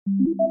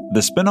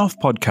The Spin-Off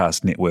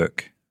Podcast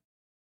Network.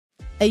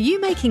 Are you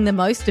making the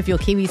most of your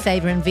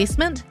KiwiSaver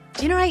investment?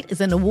 Generate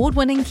is an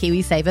award-winning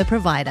KiwiSaver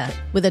provider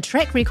with a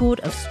track record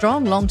of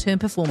strong long-term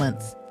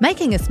performance.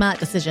 Making a smart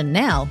decision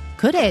now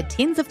could add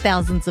tens of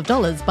thousands of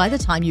dollars by the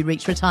time you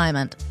reach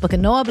retirement. Book a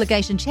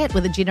no-obligation chat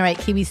with a Generate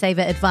KiwiSaver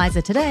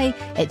advisor today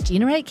at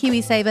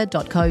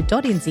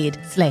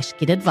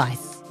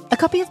generatekiwisaver.co.nz/get-advice. A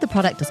copy of the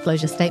product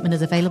disclosure statement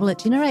is available at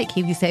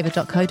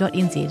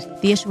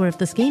generatekiwisaver.co.nz. The issuer of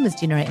the scheme is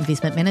Generate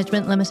Investment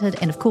Management Limited,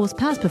 and of course,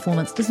 past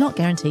performance does not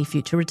guarantee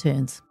future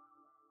returns.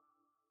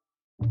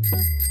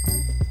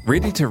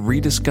 Ready to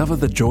rediscover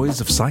the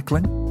joys of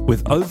cycling?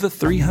 With over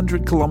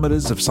 300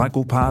 kilometres of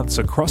cycle paths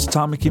across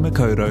Tāmaki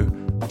Makaurau,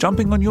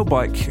 jumping on your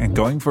bike and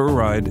going for a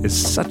ride is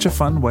such a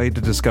fun way to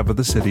discover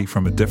the city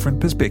from a different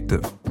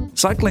perspective.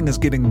 Cycling is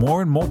getting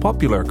more and more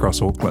popular across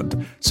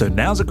Auckland, so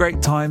now's a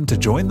great time to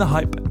join the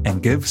hype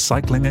and give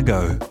cycling a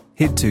go.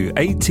 Head to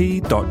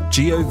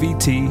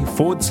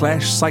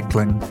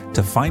at.govt/cycling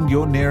to find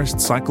your nearest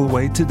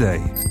cycleway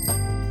today.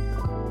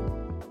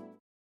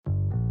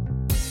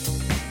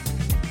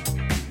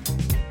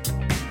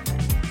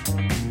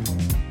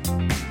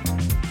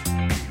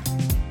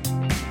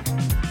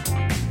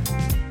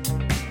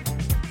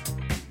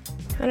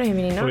 I don't have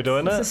any notes. Are we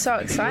doing This it? is so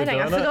exciting.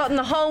 I've doing it? forgotten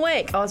the whole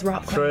week. I was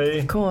rock climbing, 3,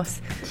 of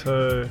course.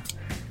 2,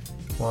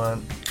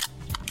 1.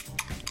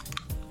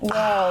 Whoa,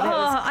 that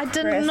was I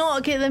did crisp.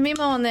 not get the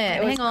memo on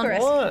that. It was Hang on.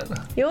 crisp. What?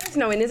 You always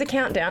know when there's a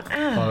countdown.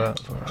 Oh,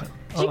 that's all right.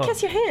 Did you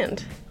kiss your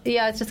hand?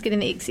 Yeah, I was just getting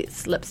the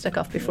excess lipstick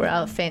off before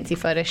our fancy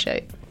photo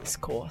shoot. Of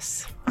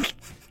course.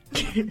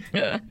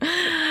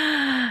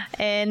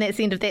 And that's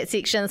the end of that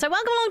section. So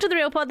welcome along to The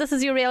Real Pod. This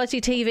is your reality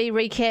TV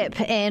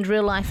recap and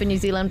real life in New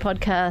Zealand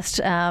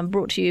podcast,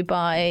 brought to you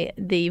by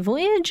the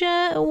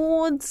Voyager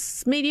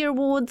Awards, Media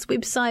Awards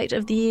website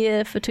of the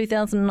year for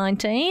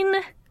 2019,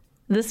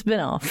 The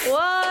Spin-Off.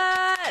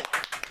 What?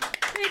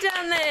 Who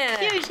done that?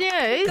 Huge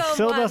news.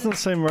 Still doesn't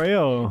seem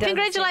real.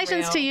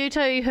 Congratulations to you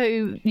two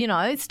who,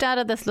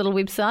 started this little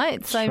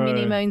website so True.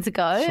 many moons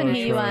ago, So and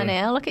here you are true.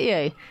 now. Look at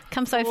you.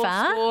 Come so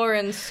far. 4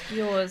 and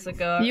skewers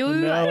ago. You,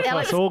 Now it's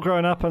Alex, all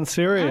grown up and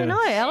serious. I know.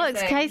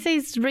 Alex Amazing.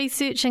 Casey's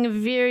researching a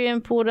very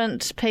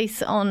important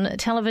piece on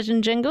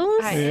television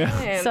jingles.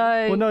 Yeah. So,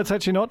 Well, no, it's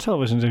actually not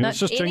television jingles. No, It's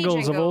just any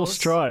jingles of all jingles.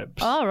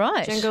 stripes. oh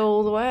right. Jingle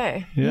all the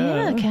way.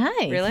 Yeah.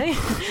 Okay. Really?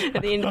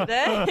 At the end of the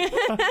day?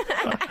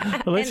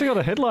 At least we got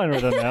a headline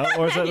written out,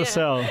 or is that the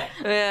cell?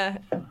 Yeah.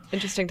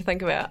 Interesting to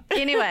think about.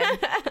 Anyway,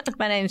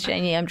 my name's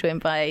Janie. I'm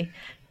joined by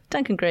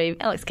Duncan Grieve,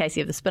 Alex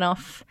Casey of The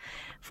Spin-Off,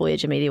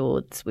 Voyager Media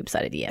Awards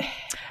website of the year.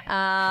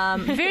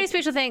 Very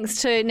special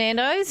thanks to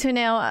Nando's, who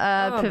now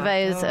are Oh, my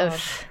purveyors God.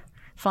 of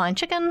fine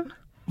chicken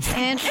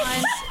and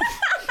fine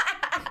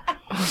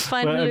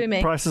Where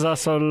halloumi. prices are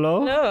so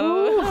low.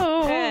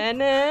 Oh.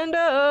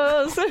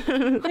 Nando's.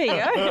 There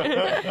you go.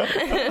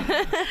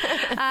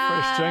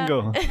 Fresh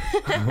jingle.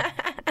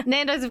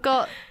 Nando's have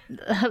got,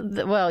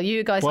 well,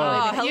 you guys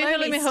Wow. you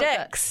Halloumi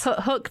sticks.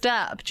 hooked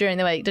up during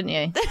the week, didn't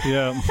you?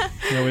 Yeah.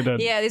 Yeah, we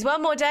did. Yeah, there's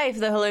one more day for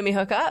the halloumi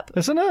hookup.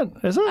 Isn't it?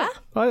 Is it?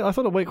 I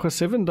thought a week was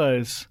 7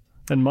 days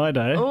in my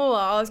day. Oh,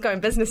 I was going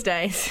business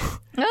days.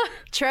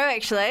 True,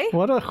 actually.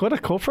 What a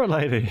corporate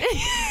lady.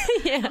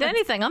 The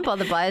only thing I'm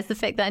bothered by is the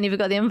fact that I never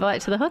got the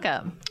invite to the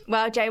hookup.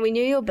 Well, Jane, we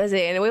knew you were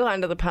busy and we were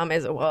under the pump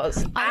as it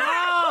was.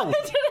 Ow!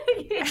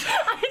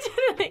 I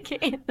did it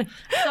again.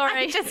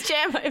 Sorry. I just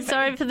jammed my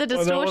Sorry for the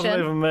Well, that wasn't distortion.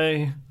 even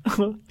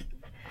me.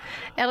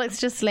 Alex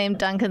just slammed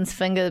Duncan's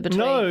finger between.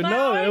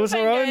 No, it was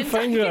her own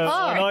finger.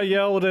 Oh. And I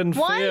yelled in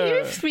Why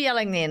fear. are you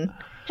yelling then?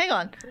 Hang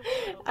on.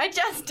 I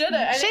just did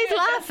it. She's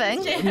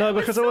laughing. No,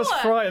 because it was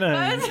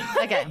frightening.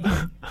 Okay.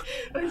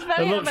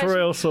 It looked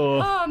real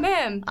sore. Oh,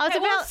 man. I was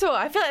It about- sore.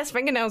 I feel like that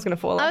fingernail's going to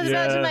fall I off. was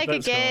about to Yeah, make a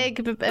that's gag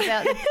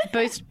about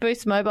the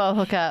Boost Mobile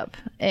hookup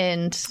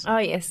and Oh,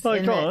 yes. Oh,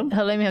 and go the on.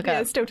 halloumi hookup. Yeah,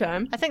 there's still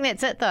time. I think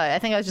that's it though. I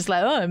think I was just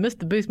like, oh, I missed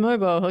the Boost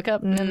Mobile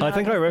hookup. And then I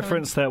think I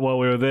referenced that while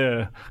we were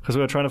there because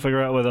we were trying to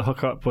figure out whether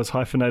hookup was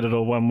hyphenated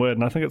or one word,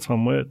 and I think it's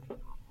one word.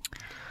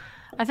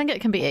 I think it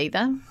can be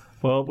either.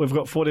 Well, we've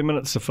got 40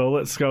 minutes to fill.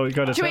 Let's go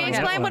to Should we town.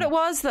 explain what it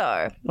was,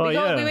 though? Oh, we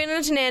yeah. went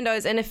into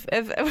Nando's, and if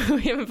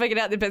we haven't figured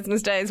out the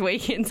business days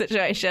weekend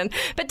situation,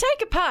 but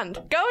take a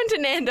punt. Go into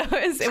Nando's,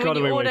 and when gotta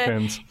you be order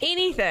weekends.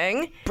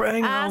 anything,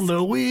 Bring ask- on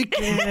the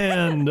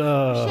weekend.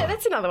 Yeah,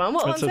 that's another one.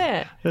 What one's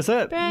that? Is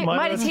that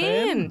Mighty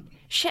 10.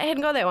 Shit, I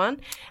hadn't got that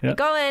one. Yeah.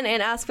 Go in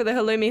and ask for the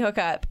halloumi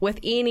hookup with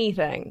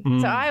anything.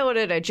 So I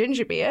ordered a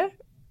ginger beer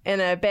and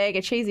a bag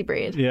of cheesy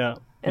bread. Yeah.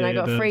 And yeah, I you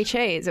got did. free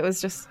cheese. It was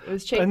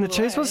cheap. And the all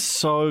cheese way. was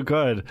so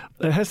good.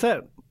 It has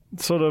that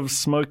sort of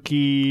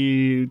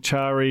smoky,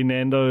 charry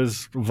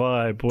Nando's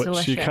vibe, which you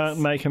Delicious. can't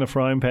make in a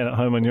frying pan at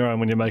home on your own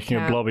when you're making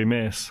a Can't. blobby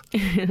mess.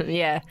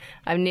 Yeah,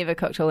 I've never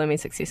cooked halloumi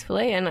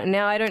successfully, and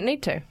now I don't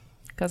need to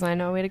because I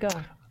know where to go.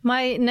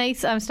 My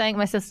niece, I'm staying at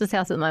my sister's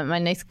house at the moment. My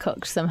niece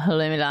cooked some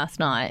halloumi last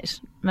night,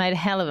 made a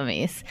hell of a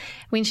mess.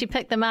 When she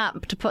picked them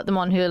up to put them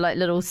on her like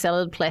little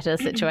salad platter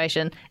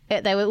situation,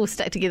 they were all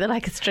stuck together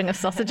like a string of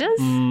sausages.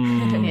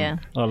 Yeah.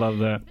 I love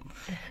that.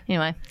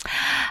 Anyway.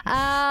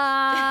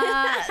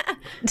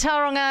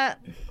 Tauranga,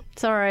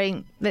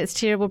 sorry, that's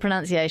terrible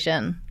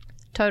pronunciation.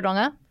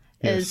 Tauranga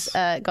is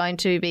going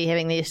to be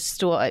having their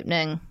store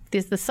opening.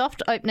 There's the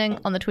soft opening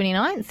on the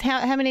 29th.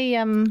 How many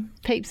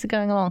peeps are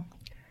going along?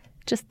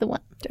 Just the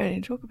one? Don't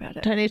need to talk about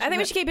it. Don't need to I think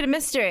we should keep it a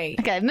mystery.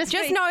 Okay,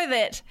 mystery. Just know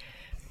that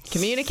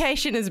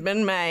communication has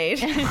been made.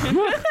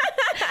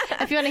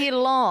 If you want to get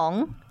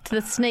along to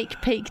the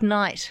sneak peek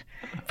night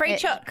Free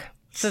chook.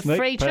 for Sneak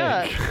free peek.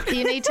 chook,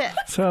 you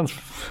Sounds.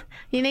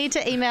 need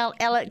to email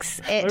Alex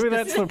at Maybe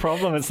that's the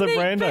problem. It's the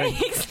branding.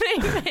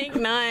 Sneak peek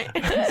night.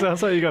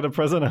 Sounds like you got a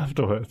present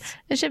afterwards.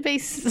 it should be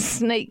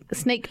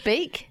sneak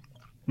beak.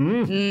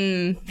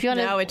 If you want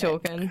Now to, we're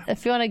talking.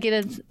 if you want to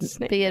get the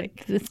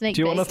sneak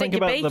Do you want to peek. think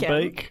your about the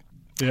beacon. beak?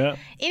 Yeah.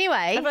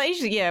 Anyway, But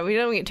usually, yeah, we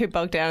don't get too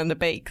bogged down in the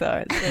beak,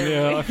 though.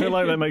 Yeah, I feel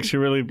like that makes you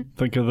really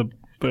think of the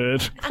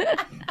bird.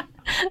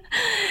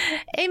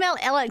 email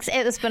Alex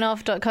at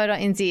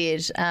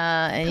thespinoff.co.nz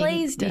and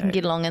Please you do. can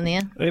get along in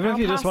there. Even if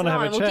you just want to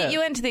have a We'll chat. get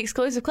you into the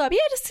exclusive club. Yeah,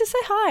 just to say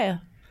hi.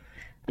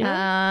 You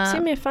know?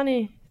 Send me a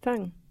funny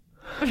thing.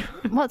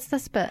 What's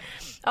this bit?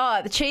 Oh,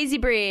 the cheesy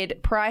bread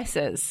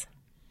prices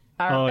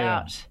are Oh, yeah.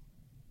 about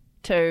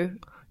to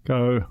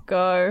Go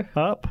go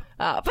up.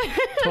 up.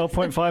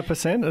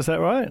 12.5%, is that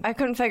right? I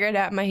couldn't figure it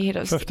out in my head. It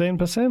was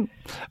 15%?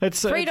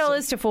 It's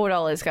 $3 to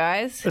 $4,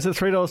 guys. Is it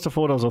 $3 to $4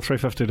 or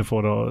 $3.50 to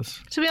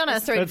 $4? To be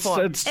honest, $3 to It's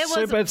 $4. it's It was-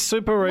 super, it's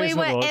super we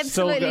reasonable. were It's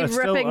still- absolutely it's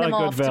still ripping a them good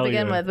off to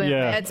begin value. with, weren't we?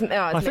 Yeah. It's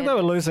I think they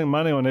were losing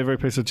money on every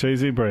piece of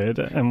cheesy bread,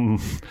 and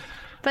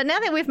but now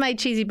that we've made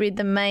cheesy bread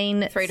the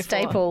main 3 to 4.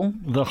 staple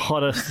the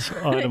hottest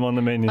item on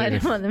the menu.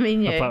 item on the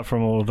menu, Apart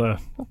from all the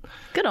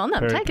good on them.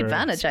 Peri Take peri.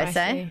 advantage, I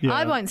say. Yeah.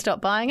 I won't stop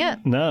buying it.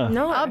 no.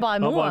 I'll buy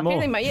more. buy more. I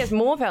think, yeah, it's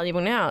more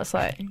valuable now. It's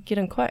like, get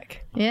in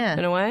quick. Yeah.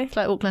 In a way. It's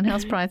like Auckland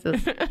house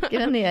prices. Get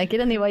in there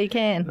while you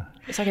can.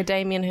 It's like a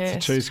Damien Hirst.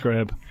 Cheese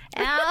grab.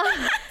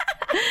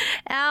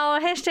 Our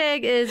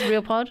hashtag is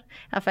RealPod.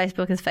 Our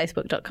Facebook is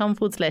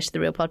facebook.com/The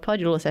Real Pod Pod.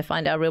 You'll also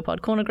find our Real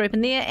Pod Corner group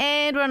in there.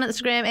 And we're on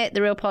Instagram at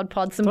The Real Pod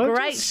Pod. Some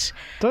great...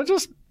 Don't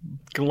just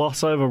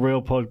gloss over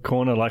Real Pod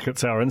Corner like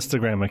it's our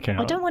Instagram account.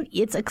 I don't want...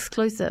 It's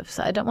exclusive,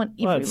 so I don't want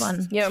Well, it's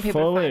everyone... You want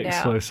people fully to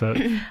find out.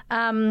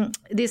 exclusive.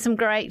 There's some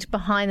great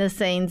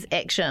behind-the-scenes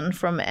action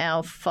from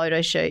our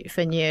photo shoot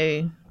for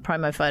new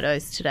promo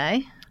photos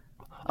today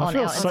I on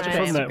feel our sick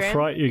Instagram. from that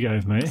fright you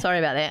gave me. Sorry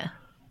about that.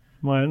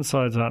 My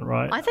insides aren't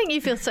right. I think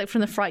you feel sick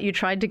from the fright you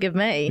tried to give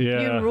me.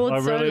 yeah, You roared I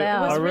so really,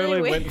 loud. I really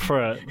really went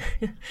for it.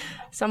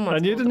 Someone's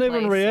And you called didn't the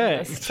even police in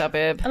react. this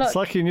suburb. It's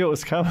like you knew it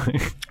was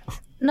coming.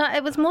 No,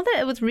 it was more that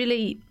it was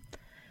really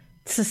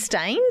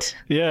sustained.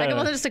 Yeah. Like it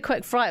wasn't just a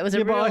quick fright. It was a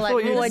Yeah, but real I like,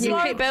 thought you- oh, and you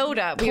Slow keep build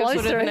up. You're closer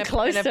sort of in and a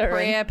closer.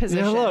 prayer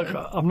position. Yeah, look,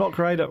 I'm not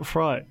great at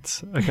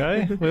frights,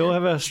 okay? We all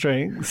have our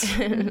strengths.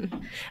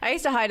 I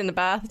used to hide in the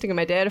bath to give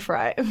my dad a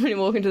fright when he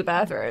walked into the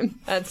bathroom.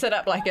 I'd sit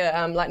up like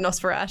a like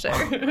Nosferatu.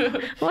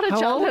 What a How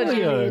old childhood were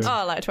you you? had.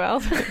 Oh, like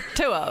 12.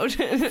 Too old.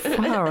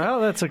 Far out,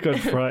 that's a good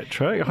fright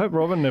trick. I hope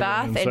Robin never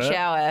Bath learns and that.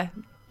 shower,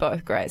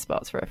 both great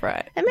spots for a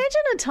fright.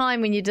 Imagine a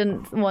time when you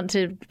didn't want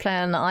to play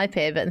on the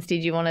iPad, but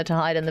instead you wanted to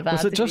hide in the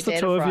bath. Was it to give just the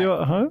your dad two a of you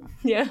fright. at home?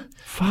 Yeah.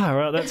 Far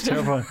out, that's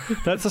terrifying.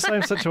 That's the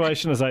same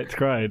situation as 8th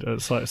grade.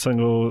 It's like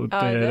single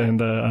dad is it?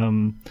 and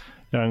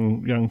a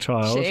young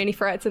child. Any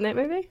frights in that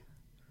movie?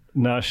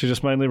 No, she's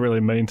just mainly really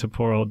mean to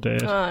poor old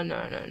dad. Oh,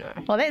 no.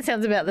 Well, that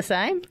sounds about the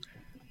same.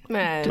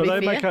 Man. but they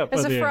fair, make up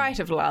It's by a the end. fright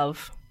of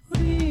love.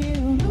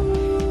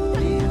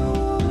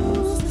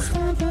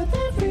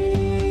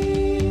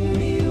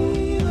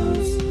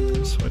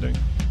 Sweating.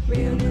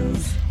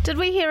 Did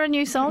we hear a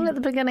new song at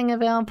the beginning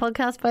of our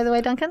podcast, by the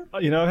way, Duncan?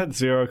 You know, I've had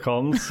zero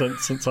comms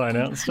since I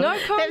announced it. No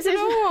comments at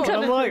all. And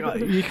I'm like,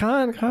 you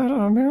can't go to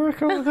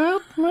America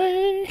without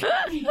me.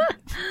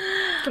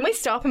 Can we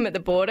stop him at the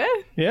border?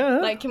 Yeah.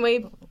 Like, can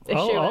we issue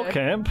I'll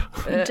camp.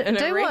 an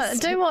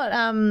arrest? Do what?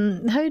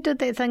 Who did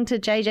that thing to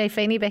JJ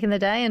Feeney back in the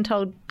day and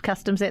told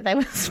customs that they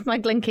were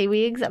smuggling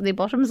kiwi eggs up their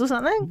bottoms or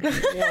something?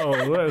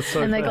 Whoa, that's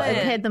so And they funny.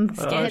 had them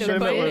I scared.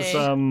 assume it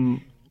was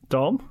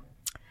Dom.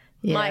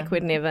 Yeah. Mike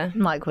would never.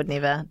 Mike would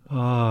never.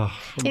 Oh,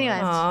 Anyway,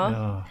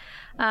 Aw.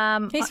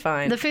 He's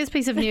fine. the first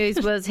piece of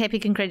news was happy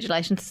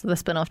congratulations to the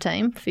spin-off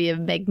team for your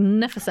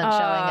magnificent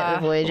showing at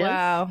the Voyagers.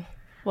 Wow.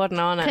 What an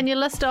honour. Can you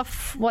list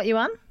off what you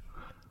won?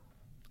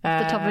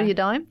 Off the top of your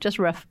dome? Just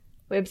riff.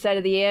 Website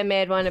of the year,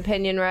 Mad One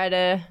Opinion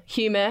Writer,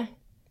 Humour.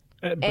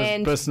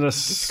 And business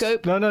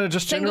scoop. No,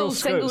 just general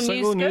Single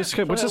news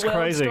scoop scoop, for which is World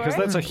crazy because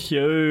Story. that's a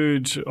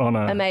huge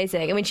honour.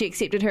 Amazing. And when she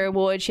accepted her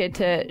award, she had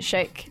to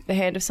shake the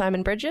hand of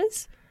Simon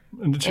Bridges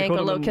And did she and call got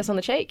a him little kiss on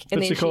the cheek. Did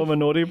And she then call him a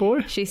naughty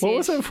boy? she said, what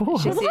was it for?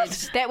 She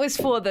said, that was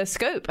for the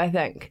scoop, I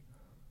think.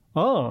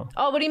 Oh,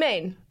 Oh, what do you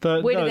mean? The-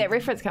 Where no, did that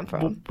reference come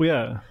from?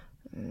 yeah.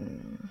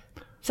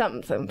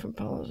 Something from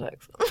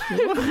politics.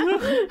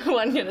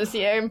 One can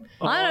assume.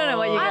 I don't know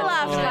what you I got.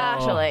 laughed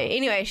partially.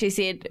 Anyway, she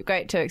said,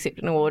 great to accept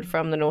an award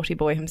from the naughty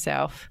boy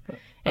himself.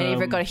 And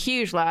everyone got a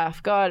huge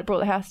laugh. God, it brought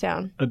the house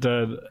down. It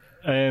did.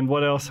 And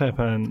what else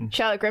happened?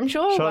 Charlotte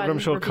Grimshaw. Charlotte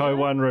Grimshaw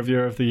co-won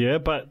Reviewer of the Year,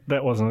 but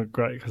that wasn't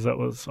great because I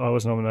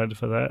was nominated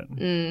for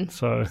that.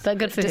 So But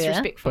good for her.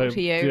 Disrespectful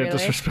to you, yeah, really.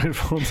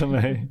 disrespectful to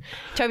me.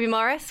 Toby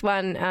Morris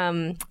won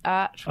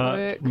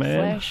artwork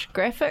man. /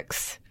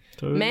 graphics.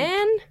 Dude.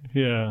 Man?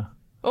 Yeah,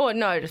 Oh,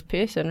 no, just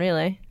person,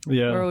 really.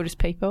 yeah, We're all just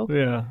people.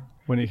 yeah.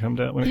 When he comes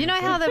out, You know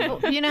how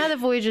the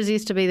Voyagers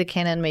used to be the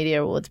Canon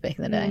Media Awards back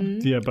in the day?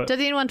 yeah, but Did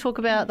anyone talk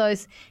about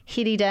those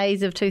heady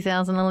days of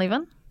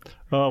 2011?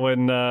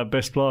 when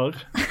best blog,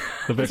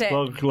 the best that-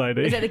 blog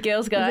lady. Is that the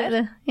girls' Is that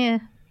guide? yeah.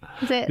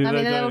 Is that, Yeah, I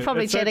mean, they they do. were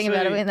probably It's chatting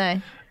about it, actually- weren't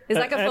they? It's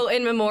like a full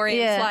in memoriam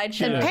Yeah.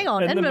 slideshow. And hang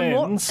on, And in the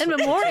men's.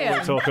 memoriam.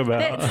 we talk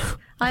about.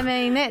 I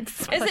mean,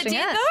 that's Is it pushing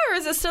dead though, or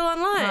is it still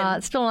online?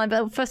 It's still on,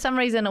 but for some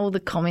reason, all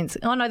the comments.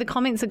 Oh no, the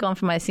comments are gone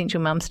from my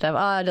Essential Mum stuff.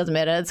 Oh, it doesn't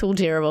matter. It's all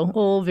terrible.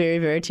 All very,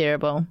 very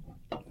terrible.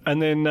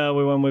 And then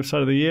we won Website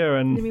of the Year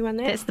and we won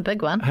that. That's the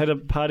big one. had a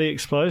party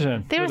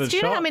explosion. There We is. did Do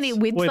you know how shots. many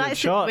We did websites?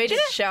 shots. We did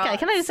shots. Okay,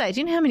 can I just say? Do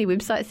you know how many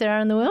websites there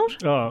are in the world?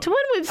 Oh. To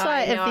win Website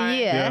I of know. the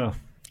Year, Yeah.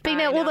 being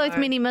I out all those know.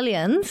 many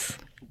millions.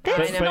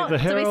 That's Beat not the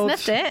to be Herald,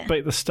 sniffed at.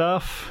 beat the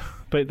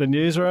Stuff, beat the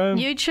Newsroom.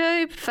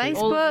 YouTube,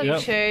 All Facebook. Yep.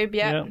 YouTube,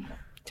 Yep.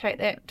 Take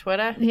that,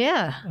 Twitter.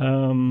 Yeah.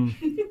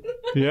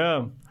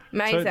 Yeah.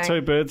 Amazing.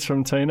 Two birds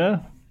from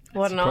Tina.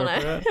 What an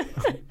honour.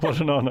 Appropriate. What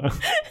an honour.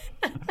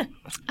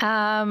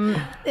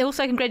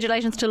 Also,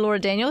 congratulations to Laura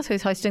Daniels,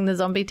 who's hosting the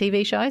zombie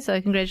TV show.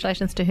 So,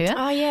 congratulations to her.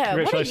 Oh, yeah.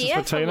 What a Congratulations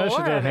year for Tina. She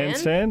Laura, did a man.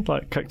 handstand,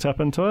 like kicked up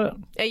into it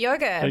At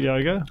yoga. at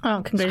yoga.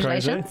 Oh,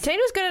 congratulations! Tina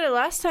was good at it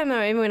last time,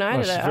 though, even when I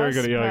did she's it. very I was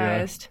good at yoga.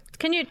 surprised.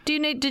 Can you? Do you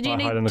need? Did you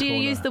I hide in need? the Do you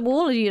corner. use the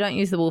wall, or you don't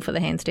use the wall for the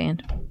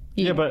handstand?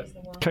 Yeah, but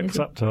kicks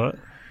up to it.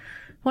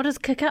 What does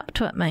kick up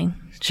to it mean?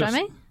 Show Just-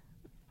 me.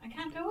 I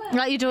can't do it.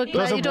 Like you do a,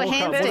 like you do a walk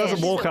up, handstand.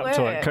 doesn't walk up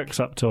to it, work? kicks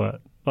up to it.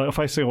 Like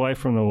facing away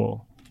from the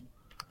wall.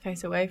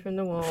 Face away from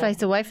the wall.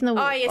 Face away from the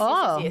wall.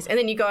 Oh, yes. And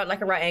then you go at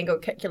like a right angle,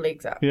 kick your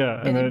legs up.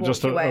 Yeah, and then it walk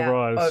just your way up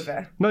arrives.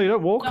 over. No, you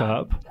don't walk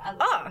up.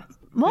 Oh,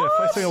 What?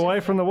 Yeah, facing away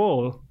from the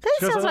wall. That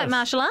She goes sounds like this.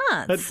 martial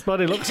arts. It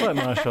bloody looks like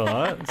martial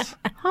arts.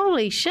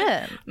 Holy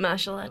shit!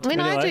 martial art. When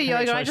I Anyway, do yoga,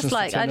 I congratulations just to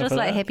like Tina for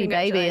that. Happy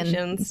Baby and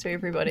Congratulations to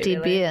everybody. Dead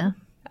really. Bear.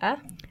 Huh?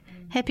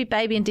 Happy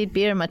Baby and Dead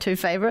Bear are my two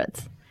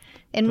favourites.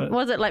 And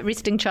was it like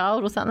Resting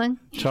Child or something?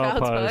 Child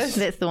Child's pose. pose.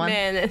 That's the one.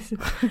 Man, that's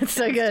It's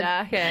so good.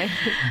 dark, eh?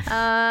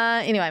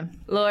 Anyway,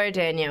 Laura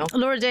Daniel.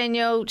 Laura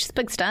Daniel, she's a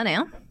big star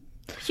now.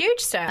 Huge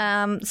star.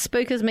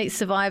 Spookers meets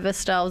Survivor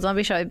style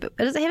zombie show. But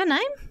does it have a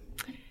name?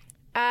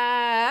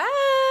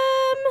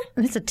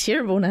 That's a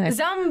terrible name.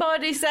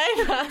 Somebody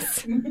save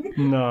us.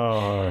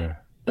 No.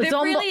 They're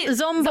really-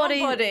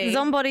 Zombody.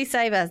 Zombody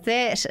Save Us.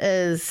 That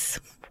is,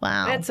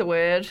 wow. That's a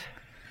word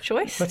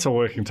choice. That's a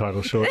working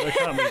title, sure. They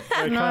can't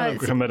have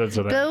it's committed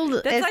to that. Billed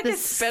That's as like the a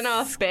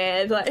spin-off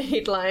band like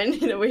headline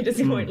that we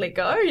just won't let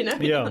go, you know?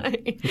 Yeah.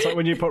 Like- It's like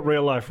when you put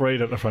real life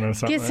read at the front of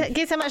something.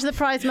 Guess how much the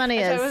prize money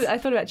is. I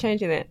thought about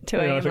changing that 2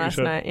 Yeah, I a.m. think you last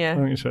should. night. I Yeah,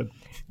 think you should.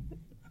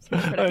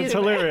 It's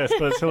hilarious,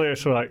 but it's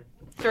hilarious for like,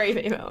 3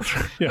 females.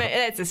 Yeah. Mate,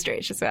 that's a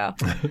stretch as well.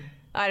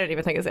 I don't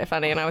even think it's that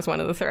funny, and I was one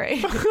of the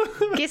 3.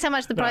 Guess how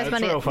much the prize it's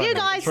money real is. funny. You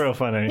guys, It's real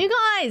funny. You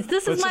guys,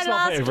 this is It's my just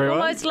not for last, everyone.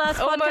 almost last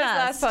podcast.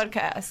 Almost last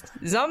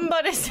podcast.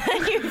 Somebody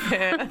save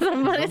her.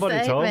 Somebody Somebody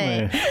save told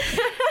me. me.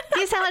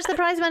 Guess how much the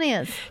prize money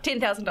is.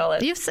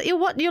 $10,000.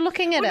 You're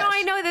looking at Well, it. no,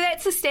 I know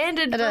that's the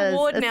standard It is.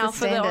 reward It's now the for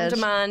the standard.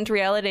 on-demand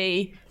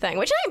reality thing,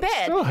 which ain't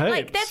bad. Still heaps.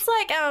 Like that's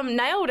like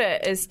Nailed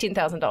It is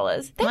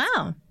 $10,000. That's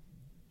Wow.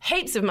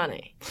 heaps of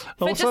money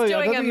for Also, just I doing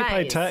don't a think you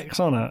pay maze. tax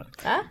on it.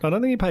 Huh? I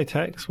don't think you pay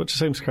tax, which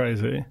seems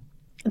crazy.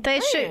 They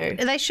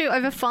shoot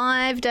over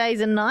 5 days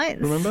and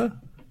nights. Remember?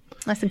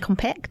 Nice and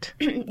compact.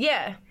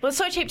 Yeah, well, it's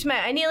so cheap to make.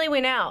 I nearly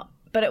went out,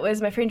 but it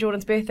was my friend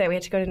Jordan's birthday. We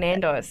had to go to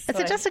Nando's. Is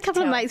it just a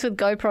couple of mates with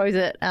GoPros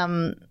at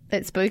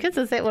Spookers?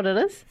 Is that what it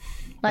is?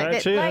 Like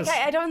Actually, Like,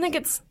 it's- I don't think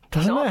it's.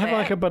 doesn't not it have that.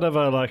 like a bit of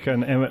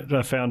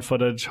a found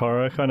footage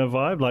horror kind of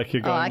vibe? Like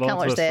you're Oh, I going can't along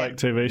watch to this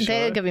that. fake TV show,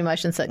 They'll give me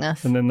motion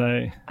sickness. and then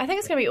they. I think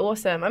it's going to be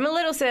awesome. I'm a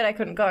little sad I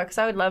couldn't go because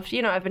I would love to.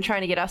 You know, I've been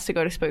trying to get us to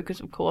go to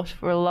Spookers, of course,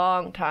 for a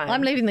long time.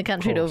 I'm leaving the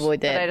country to course.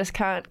 avoid But I that. just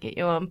can't get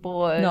you on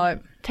board. No.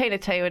 Tina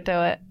T would do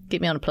it. Get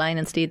me on a plane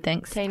instead,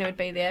 thanks. Tina would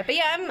be there. But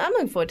yeah, I'm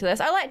looking forward to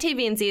this. I like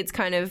TVNZ's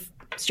kind of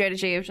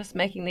strategy of just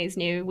making these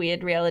new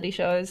weird reality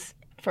shows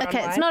for Okay,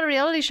 online. it's not a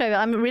reality show.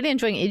 I'm really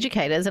enjoying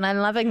Educators, and I'm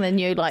loving the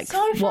new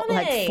So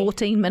funny.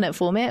 14-minute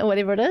format or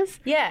whatever it is.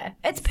 Yeah,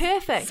 it's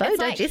perfect. So It's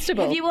like-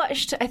 digestible. have you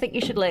watched I Think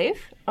You Should Leave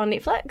on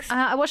Netflix?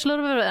 I watched a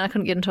little bit of it, and I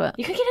couldn't get into it.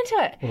 You could get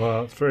into it.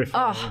 Well, it's very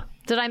funny. Oh,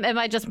 Did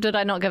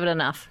I not give it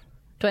enough?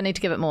 Do I need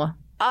to give it more?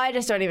 I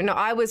just don't even know.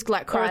 I was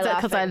like Or crying is it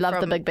 'cause I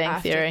love The Big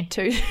Bang Theory?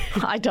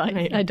 I don't.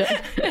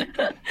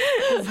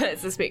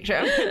 That's the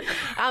spectrum.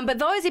 But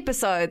those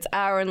episodes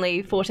are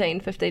only 14,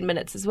 15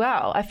 minutes as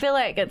well. I feel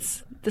like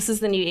this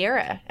is the new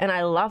era, and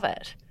I love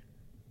it.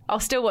 I'll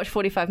still watch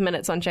 45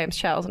 minutes on James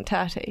Charles and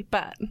Tati,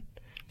 but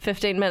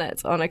 15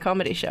 minutes on a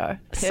comedy show.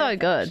 So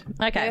good.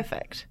 Okay.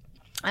 Perfect.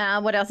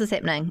 What else is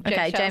happening?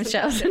 Okay, James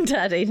Charles Charles and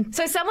Tati.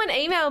 So someone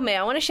emailed me.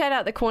 I want to shout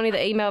out the corny that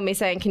emailed me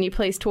saying, can you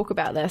please talk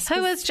about this?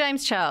 Who is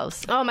James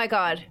Charles? Oh, my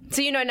God.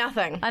 So you know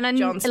nothing. I know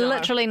Jon Snow.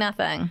 literally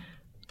nothing.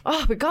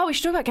 Oh, but God, we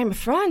should talk about Game of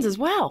Thrones as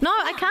well. No,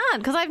 I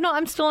can't because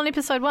I'm still on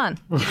episode 1.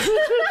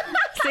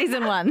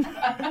 Season 1.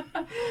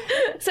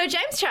 So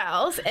James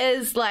Charles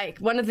is like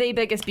one of the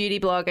biggest beauty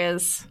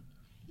bloggers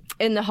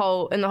in the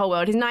whole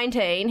world. He's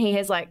 19. He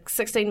has like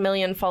 16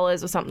 million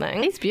followers or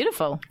something. He's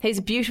beautiful. He's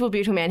a beautiful,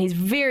 beautiful man. He's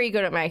very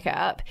good at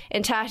makeup.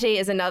 And Tati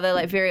is another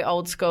like very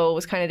old school,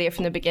 was kind of there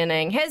from the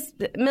beginning. Has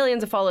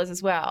millions of followers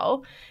as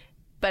well,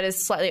 but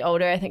is slightly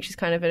older. I think she's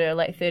kind of in her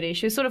late 30s.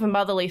 She was sort of a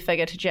motherly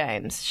figure to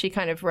James. She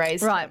kind of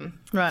raised him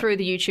through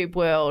the YouTube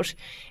world.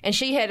 And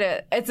she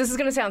had this is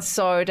going to sound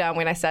so dumb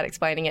when I start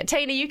explaining it.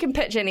 Tina, you can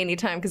pitch in any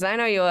time because I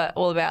know you're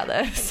all about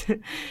this.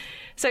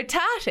 So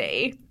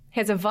Tati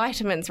has a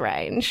vitamins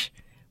range,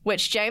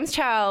 which James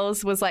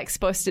Charles was like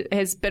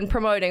has been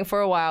promoting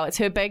for a while. It's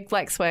her big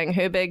like swing,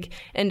 her big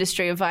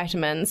industry of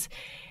vitamins.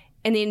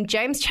 And then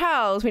James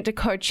Charles went to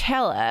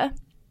Coachella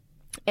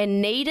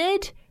and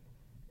needed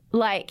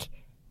like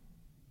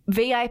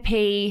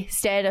VIP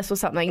status or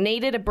something,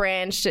 needed a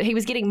brand he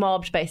was getting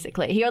mobbed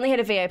basically. He only had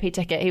a VIP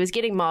ticket. He was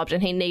getting mobbed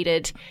and he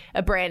needed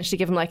a brand to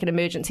give him like an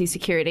emergency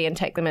security and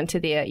take them into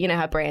their, you know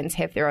how brands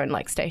have their own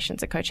like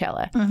stations at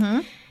Coachella.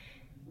 Mm-hmm.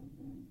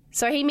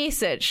 So he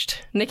messaged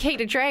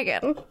Nikita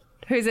Dragon,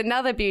 who's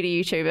another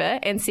beauty YouTuber,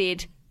 and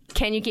said,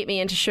 can you get me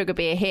into Sugar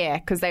Bear Hair?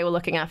 Because they were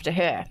looking after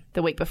her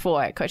the week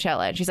before at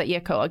Coachella. And she's like, yeah,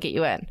 cool, I'll get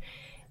you in.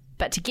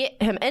 But to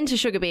get him into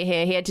Sugar Bear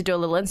Hair, he had to do a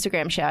little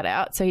Instagram shout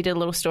out. So he did a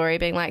little story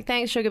being like,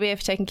 thanks, Sugar Bear,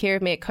 for taking care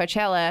of me at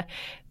Coachella.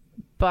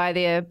 Buy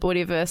their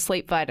whatever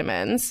sleep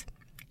vitamins.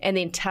 And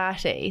then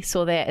Tati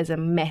saw that as a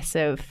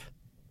massive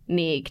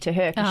neg to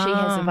her because she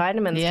has a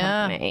vitamins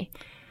company.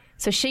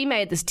 So she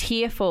made this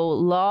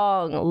tearful,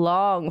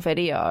 long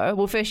video.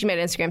 Well, first she made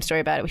an Instagram story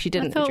about it, but she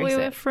didn't address it. we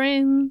were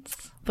friends.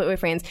 But we're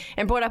friends.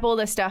 And brought up all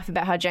this stuff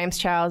about how James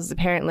Charles is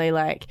apparently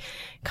like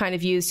kind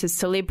of used his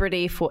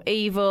celebrity for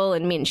evil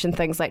and mentioned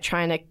things like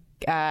trying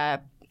to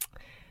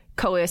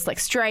coerce like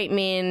straight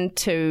men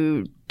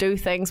to do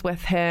things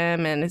with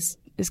him and has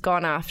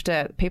gone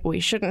after people he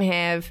shouldn't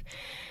have.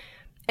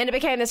 And it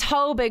became this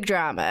whole big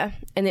drama.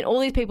 And then all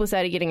these people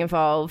started getting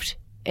involved.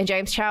 And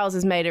James Charles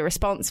has made a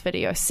response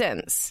video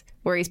since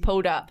where he's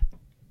pulled up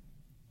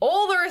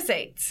all the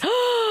receipts.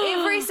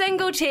 Every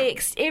single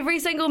text, every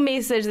single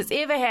message that's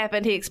ever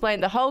happened. He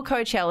explained the whole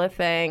Coachella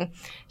thing.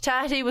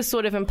 Tati was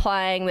sort of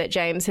implying that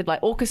James had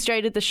like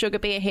orchestrated the Sugar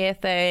Bear Hair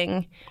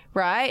thing,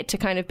 right? To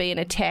kind of be an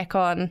attack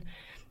on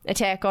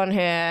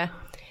her.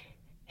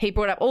 He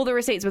brought up all the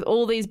receipts with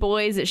all these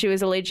boys that she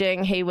was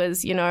alleging he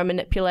was, you know,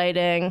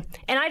 manipulating.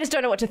 And I just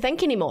don't know what to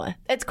think anymore.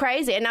 It's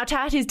crazy. And now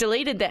Tati's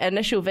deleted that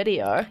initial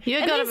video.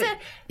 You've got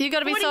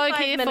to be so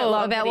careful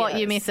about what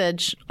you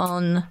message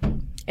on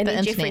and the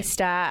then internet. Jeffree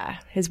Star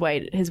has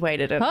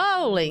waded in.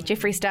 Holy.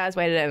 Jeffree Star's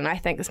waded in, and I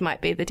think this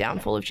might be the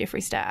downfall of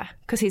Jeffree Star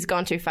because he's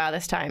gone too far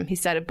this time. He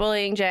started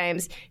bullying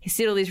James. He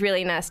said all these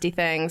really nasty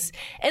things.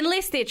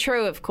 Unless they're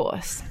true, of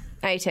course.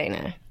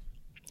 Tina.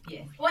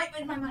 Yeah. Wait,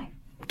 where's my mic?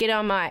 Get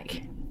on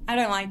mic. I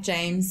don't like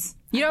James.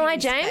 You don't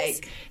like He's James?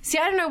 fake. See,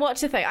 I don't know what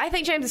to think. I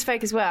think James is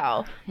fake as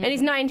well. And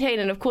he's 19,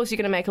 and of course you're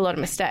going to make a lot of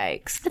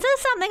mistakes. Is there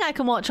something I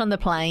can watch on the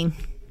plane?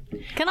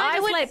 Can I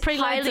just would like preload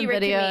highly some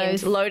recommend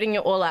videos? loading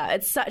it all out.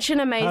 It's such an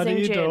amazing How do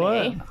you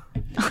journey.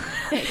 do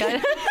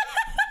it?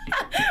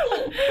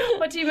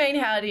 What do you mean,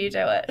 how do you do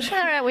it? All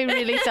right, we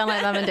really sound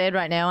like mum and dad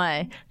right now,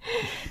 eh?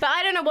 But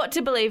I don't know what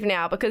to believe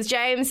now because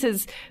James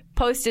has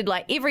posted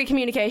like every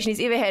communication he's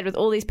ever had with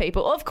all these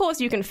people. Of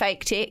course, you can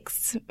fake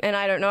texts, and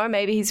I don't know,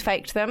 maybe he's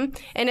faked them.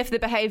 And if the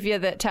behaviour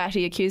that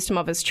Tati accused him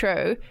of is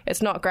true,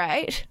 it's not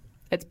great.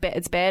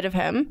 It's bad of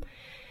him.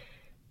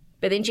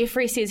 But then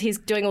Jeffree says he's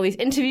doing all these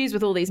interviews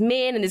with all these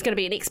men, and there's going to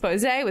be an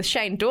expose with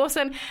Shane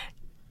Dawson.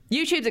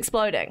 YouTube's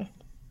exploding.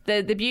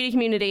 The beauty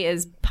community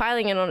is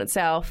piling in on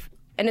itself,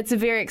 and it's a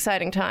very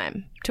exciting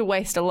time to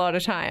waste a lot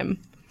of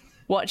time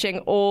watching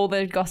all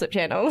the gossip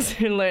channels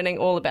and learning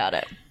all about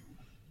it.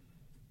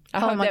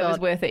 I hope that was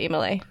worth it,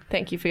 Emily.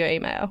 Thank you for your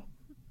email.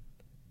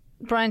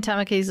 Brian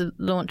Tamaki's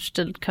launched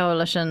a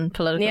coalition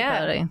political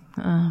party.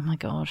 Oh my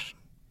gosh.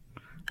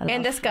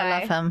 This guy. I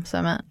love him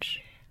so much.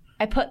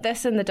 I put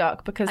this in the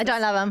doc because I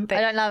don't love him.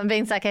 I don't love him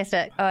being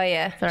sarcastic. Oh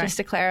yeah, Sorry. just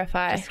to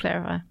clarify. Just to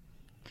clarify.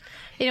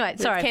 Anyway,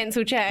 sorry.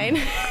 Cancel Jane.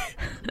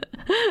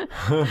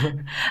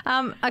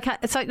 Okay,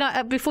 so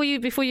no, before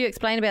you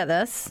explain about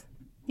this,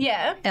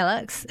 Yeah.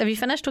 Alex, have you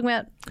finished talking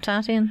about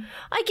Tati?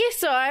 I guess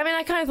so. I mean,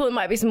 I kind of thought there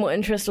might be some more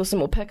interest or some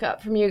more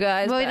pickup from you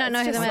guys. Well, we but don't know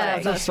it's who the just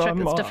man like- is.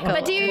 It's difficult.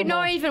 But do you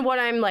know even what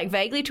I'm like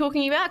vaguely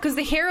talking about? Because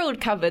the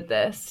Herald covered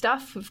this.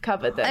 Stuff have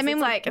covered this. I mean,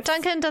 it's like it's-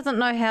 Duncan doesn't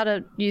know how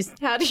to use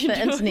How do you the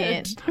do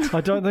internet. it?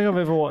 I don't think I've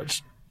ever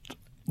watched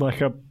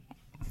like a.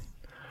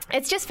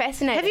 It's just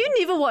fascinating. Have you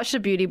never watched a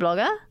beauty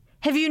blogger?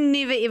 Have you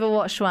never ever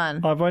watched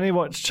one? I've only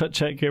watched Chit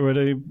Chat Get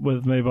Ready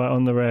with Me by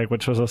On the Rag,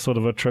 which was a sort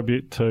of a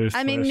tribute to.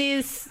 I mean,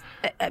 slash-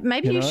 there's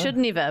maybe You you know? should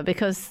never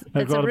because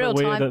It it's a got a bit real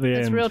weird time. at the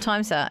It's end. real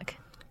time suck.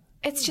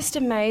 It's just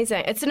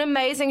amazing. It's an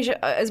amazing show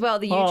as well.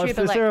 The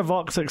YouTuber, is there a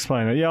Vox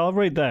explainer? Yeah, I'll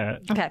read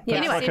that. Okay. Yeah,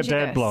 It's Anyway, like a send you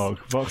dad this. blog.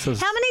 Vox is...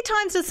 how many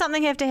times does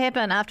something have to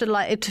happen after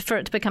for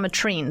it to become a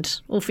trend,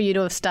 or for you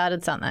to have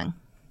started something?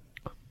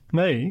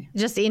 Me?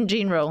 Just in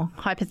general,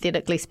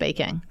 hypothetically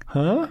speaking.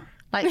 Huh?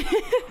 Like,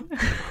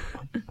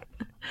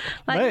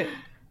 like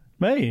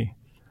Me?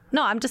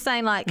 no, I'm just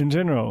saying, like, In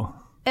general?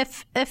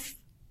 if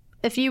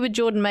you were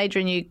Jordan Major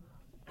and you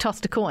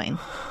tossed a coin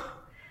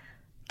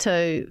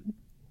to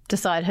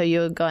decide who you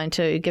were going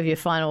to give your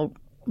final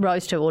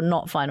rose to, or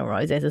not final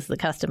rose, as is the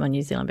custom on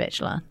New Zealand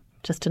Bachelor,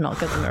 just to not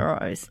give them a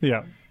rose,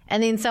 Yeah.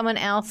 and then someone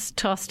else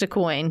tossed a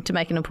coin to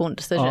make an important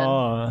decision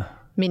Oh,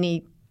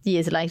 many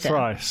years later,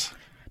 thrice.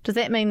 does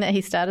that mean that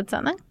he started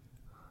something?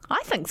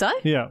 I think so.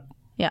 Yeah.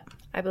 Yeah.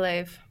 I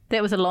believe.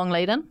 That was a long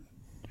lead-in.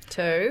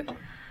 2.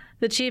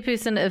 The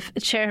chairperson of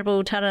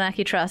Charitable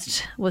Taranaki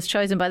Trust was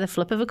chosen by the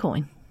flip of a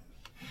coin.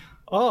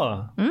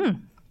 Oh,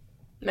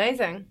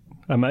 Amazing.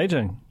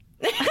 amazing.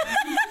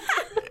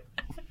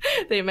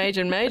 The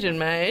amazing mage,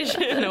 in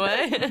a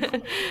way. Is that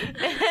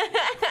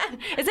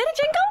a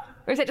jingle?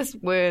 Or is that just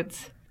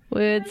words?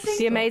 Words.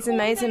 The amazing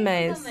maze.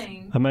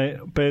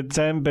 Beds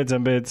and beds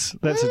and beds.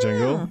 That's a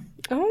jingle.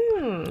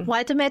 Oh.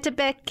 White tomato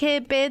back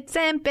here, beds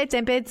and beds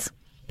and beds.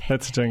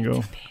 That's a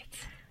jingle.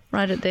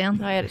 Write it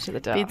down. I add it to the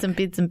dark. Beds and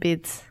beds and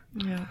beds.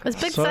 Yeah. Has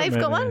Big So Save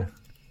got many. one?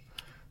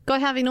 Guy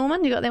Harvey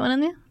Norman, you got that one in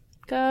there?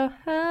 Go,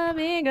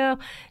 Harvey, go.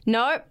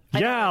 No.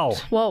 Yow.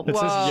 Whoa, It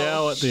says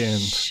yow at the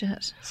end.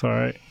 Shit.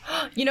 Sorry.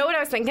 You know what I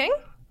was thinking?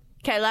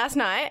 Okay, last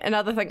night,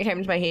 another thing that came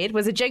into my head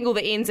was a jingle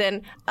that ends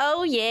in,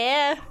 oh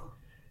yeah.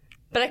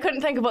 But I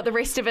couldn't think of what the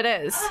rest of it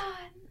is.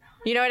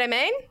 You know what I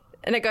mean?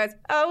 And it goes,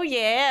 oh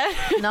yeah.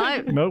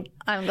 No, Nope.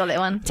 I haven't got that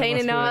one.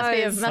 Tina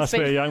knows. Must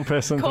be a young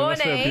person. Who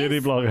must be a beauty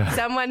blogger.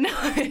 Someone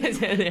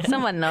knows.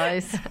 Someone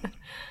knows.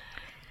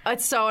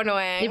 It's so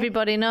annoying.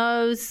 Everybody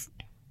knows.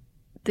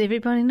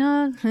 Everybody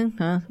knows.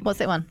 What's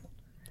that one?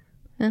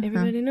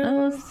 Everybody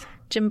knows.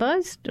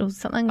 Jimbo's or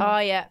something. Oh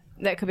yeah,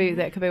 that could be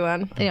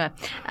one. Anyway,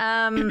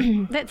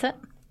 that's it.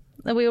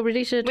 Are we all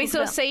ready to talk We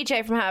saw about...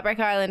 CJ from Heartbreak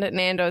Island at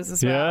Nando's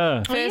as well.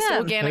 Yeah. First yeah.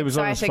 organic He was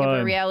on his sighting of a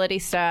phone. reality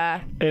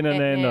star In a at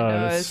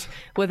Nando's.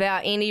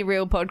 without any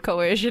real pod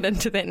coercion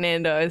into that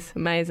Nando's.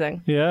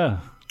 Amazing. Yeah.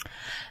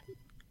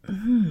 Sorry,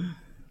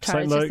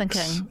 St. just Luke's.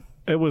 thinking.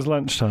 It was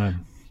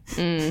lunchtime.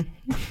 I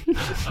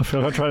feel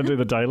like I'm trying to do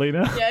the daily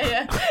now.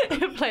 Yeah.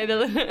 Play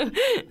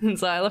the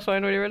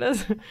xylophone, whatever it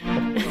is.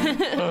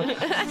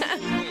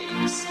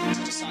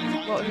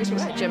 What was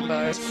it? Jimbo.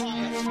 I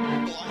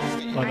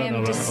don't know about that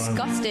one.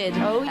 Disgusted.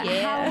 Oh, at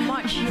yeah. How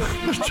much you're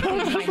fucking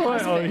my Oh,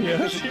 husband.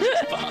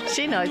 yeah.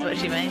 She knows what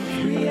she means.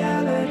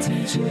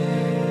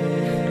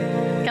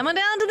 Come on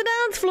down to the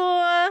dance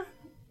floor.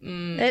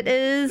 It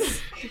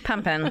is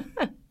pumping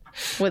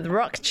with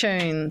rock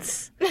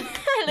tunes. I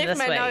left This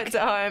my week. notes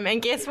at home,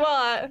 and guess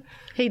what?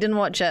 He didn't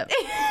watch it.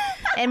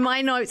 And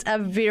my notes are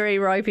very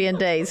ropey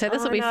indeed, so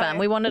this will be no. fun.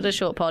 We wanted a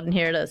short pod, and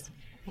here it is.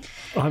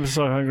 I'm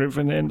so hungry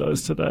for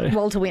Nando's today.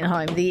 Walter went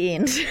home, the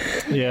end.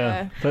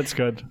 Yeah, that's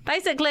good.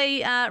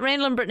 Basically,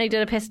 Randall and Brittany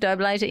did a paso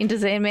doble to Enter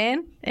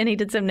Sandman, and he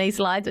did some knee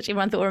slides, which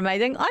everyone thought were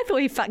amazing. I thought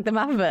he fucked them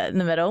up a bit in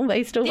the middle, but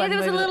he still Yeah, won there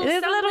was a little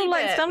There's a little stumbly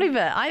like bit. stumbly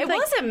bit. I It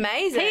think was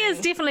amazing. He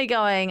is definitely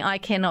going, I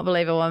cannot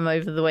believe I won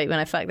move of the week when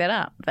I fucked that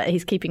up, but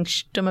he's keeping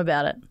stum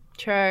about it.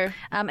 True.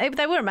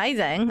 They were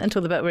amazing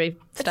until the bit where he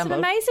It's an stumbled.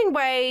 amazing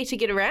way to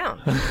get around.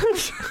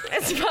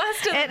 It's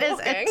faster than It is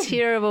walking. a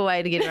terrible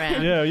way to get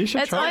around. Yeah, you should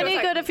It's try only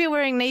it. good if you're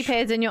wearing knee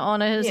pads and you're on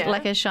Yeah.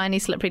 like a shiny,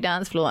 slippery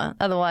dance floor.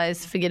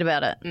 Otherwise, forget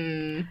about it.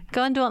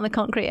 Go and do it on the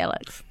concrete,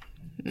 Alex.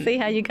 See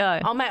how you go.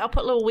 Oh, mate, I'll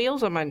put little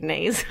wheels on my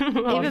knees. I've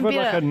Even got like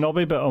better. a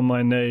knobby bit on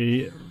my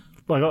knee.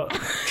 I got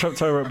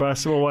tripped over at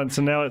basketball once,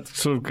 and now it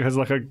sort of has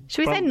like a. Should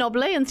we say bump.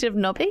 knobbly instead of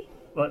knobby?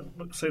 Like,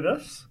 look, see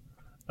this?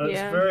 It's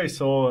Yeah. very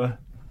sore.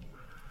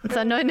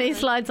 So no knee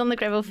slides on the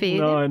gravel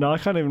field. No, I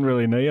can't even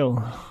really kneel.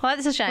 Well,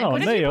 that's a shame. Oh,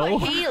 What if- kneel.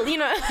 Heel, you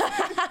know.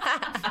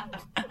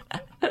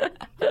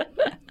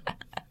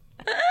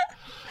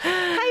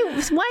 Hey,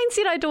 Wayne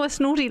said I do a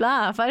snorty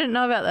laugh. I didn't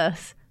know about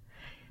this.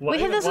 Wayne,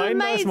 have this Wayne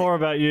knows amazing- more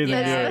about you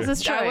than Yes, you. this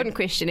is true. I wouldn't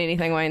question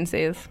anything Wayne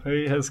says.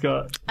 He has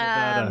got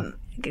the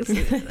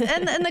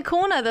data. In the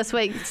corner this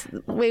week,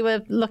 we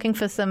were looking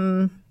for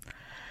some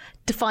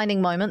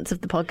defining moments of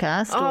the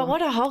podcast. Oh, or-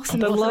 what a wholesome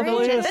The friend.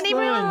 loveliest And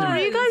everyone,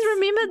 thing. you guys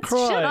remembered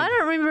Cried. shit. I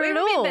don't remember We it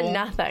all. remember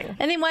nothing.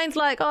 And then Wayne's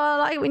like, "Oh, I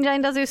like it when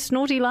Jane does her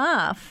snorty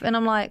laugh," and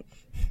I'm like,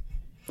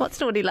 "What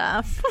snorty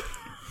laugh?"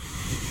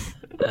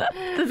 Is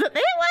it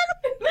that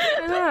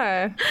one?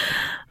 No.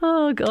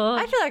 Oh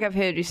god. I feel like I've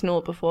heard you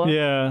snort before.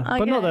 Yeah,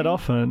 but not Okay. that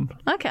often.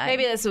 Okay.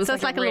 Maybe this was so like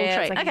it's a like a little rare-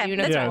 treat. it's like a Okay,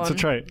 unicorn. that's Yeah, it's a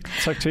treat.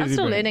 It's like cheesy I'm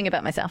still bread. learning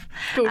about myself.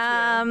 Cool,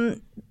 sure.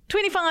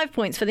 25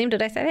 points for them.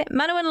 Did I say that?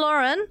 Manu and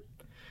Lauren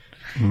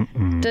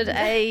did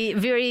a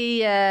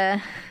very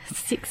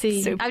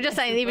sexy. Super I'm just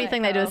saying massive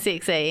everything black they do is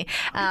sexy.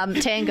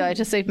 Tango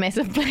to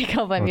Supermassive Black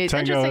Hole by Muse.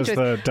 Tango is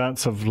Interesting the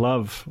dance of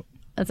love.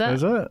 Is it?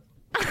 Is it?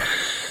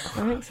 I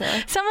think so.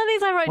 Some of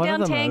these I wrote One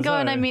down of them is, Tango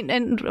and I eh? meant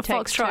and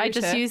Foxtrot. I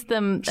just two. used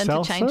them Salsa?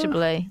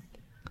 interchangeably.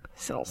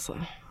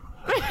 Salsa.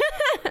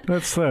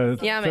 That's the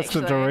Yum, that's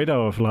the actually.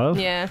 Dorito of love.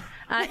 Yeah.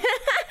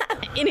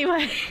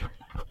 Anyway,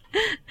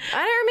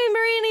 I don't remember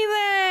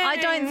anything. I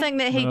don't think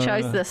that he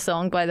chose this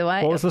song, by the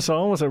way. What was the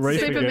song? Was it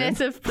Reef again?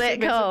 Supermassive Black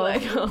Supermassive Hole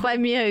Black Hole. by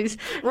Muse.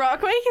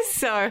 Rock Week is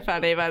so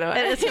funny, by the way.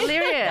 It's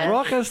hilarious.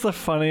 Rock is the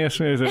funniest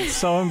music. It's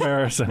so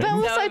embarrassing. But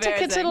also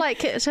to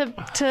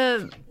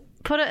embarrassing.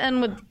 put it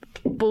in with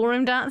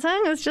ballroom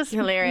dancing is just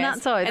Hilarious.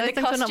 nutso. And Those the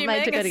things are not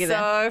made to costuming go is together.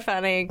 so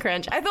funny and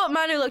cringe. I thought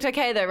Manu looked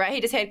okay though, right?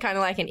 He just had kind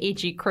of like an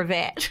edgy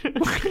cravat.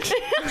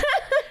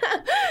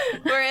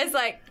 Whereas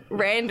like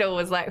Randall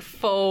was like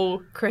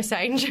full Chris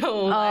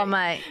Angel, like,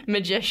 mate.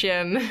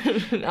 magician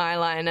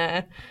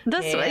eyeliner.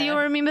 This Yeah. you'll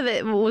remember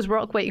that was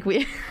Rock Week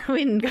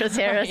when Chris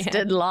Harris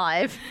did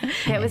live.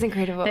 That was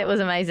incredible. That was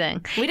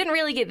amazing. We didn't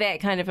really get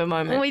that kind of a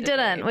moment. We did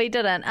didn't.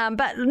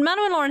 But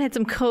Manu and Lauren had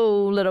some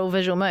cool little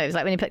visual moves.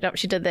 Like when he picked up,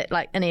 she did that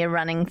like in air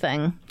running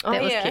thing.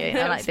 That was yeah, cute.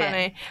 That I like was that.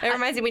 funny. It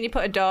reminds me when you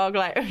put a dog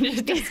like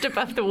just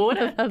above the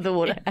water. Of the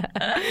water.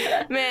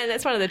 Man,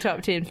 that's one of the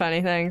top 10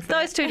 funny things.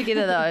 Those two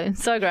together though,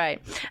 so great.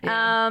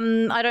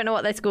 I don't know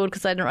what they scored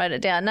because I didn't write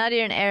it down.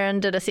 Nadia and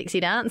Aaron did a sexy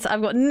dance.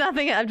 I've got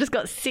nothing. I've just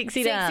got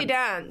sexy dance. Sexy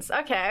dance.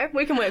 Okay,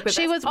 we can work with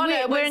She this.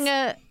 was wearing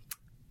a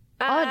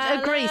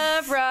I Grease.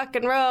 love rock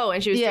and roll,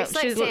 and she was Yeah, dressed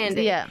like she was-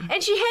 Sandy. yeah.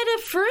 And she had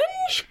a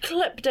fringe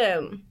clipped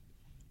in,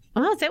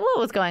 Oh, is that what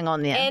was going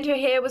on there? and her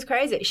hair was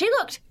crazy. She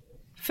looked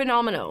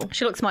phenomenal.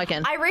 She looked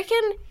smoking. I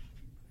reckon,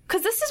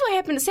 because this is what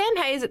happened. Sam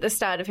Hayes at the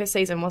start of her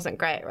season wasn't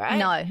great, right?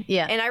 No,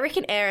 yeah. And I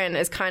reckon Aaron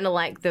is kind of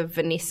like the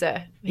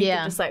Vanessa. He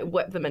Yeah. could just like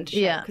whip them into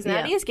shape. Yeah, Because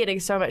yeah. Nadia's getting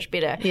so much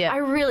better. Yeah. I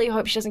really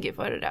hope she doesn't get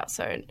voted out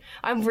soon.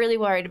 I'm really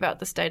worried about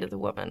the state of the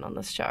woman on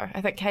this show. I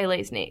think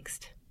Kaylee's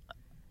next.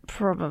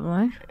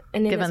 Probably.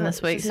 And then Given there's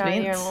this week's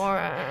Nadia events. and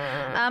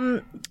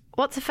Laura.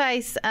 What's her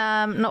face?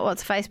 Not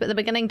what's her face, but the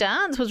beginning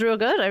dance was real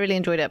good. I really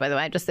enjoyed it, by the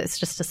way. That's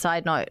just a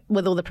side note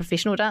with all the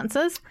professional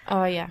dancers.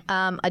 Oh, yeah.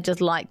 I just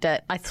liked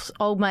it.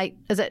 Old mate,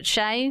 is it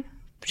Shay?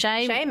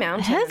 Shay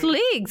Mountain. His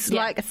legs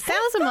like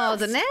 1,000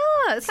 miles an hour.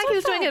 It's like he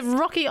was doing a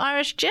rocky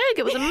Irish jig.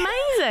 It was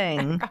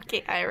amazing.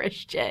 Rocky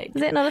Irish jig.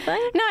 Is that another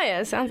thing? No, yeah,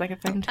 it sounds like a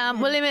thing.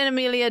 William and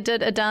Amelia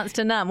did a dance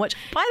to Numb, which,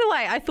 by the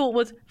way, I thought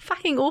was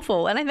fucking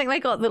awful, and I think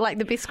they got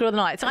the best score of the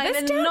night. So I'm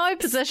This in no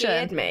dance position.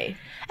 scared me.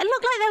 It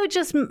looked like they were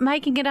just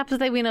making it up as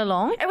they went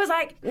along. It was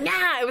like,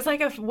 it was like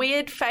a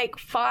weird fake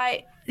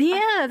fight.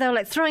 Yeah, they were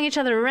like throwing each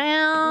other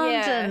around,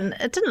 Yeah. and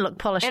it didn't look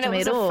polished And to it me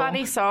was at a all.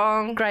 funny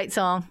song. Great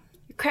song,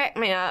 Cracked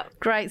me up.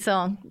 great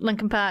song.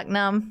 Linkin Park,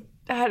 Numb.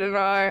 I don't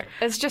know.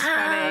 It's just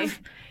funny.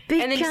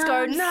 And then just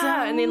go, become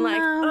no. And then like,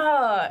 so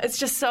oh, it's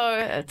just so.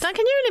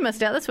 Duncan, you really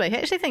missed out this week. I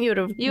actually think you would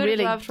have You would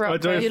really have loved I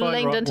rock. do You find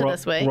leaned into rock,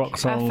 this week. rock Our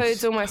songs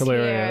food's almost here. I've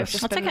hilarious.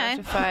 just That's been okay.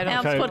 notified Our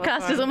on Okay.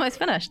 podcast is almost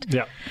finished.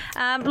 Yeah.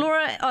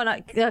 Laura, oh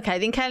no, okay.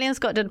 Then Kaylee and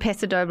Scott did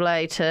Paso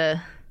Doble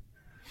to.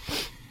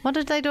 What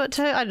did they do it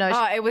to? I don't know.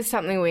 Oh, it was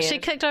something weird. She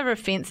kicked over a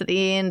fence at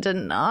the end,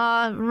 and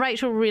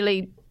Rachel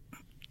really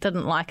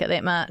didn't like it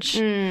that much.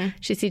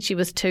 She said she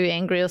was too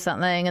angry or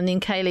something, and then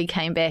Kaylee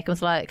came back and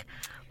was like,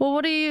 "Well,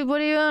 what are you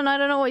on? I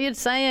don't know what you're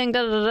saying."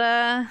 Da da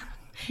da.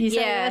 You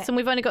say Yeah. this, and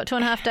we've only got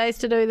 2.5 days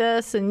to do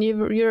this, and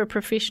you're a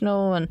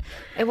professional, and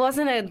It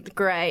wasn't a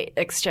great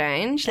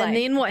exchange. and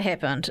then what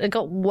happened? It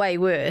got way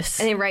worse.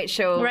 And then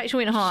Rachel went She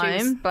was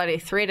home. bloody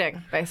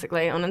threading,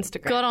 basically, on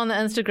Instagram. Got on the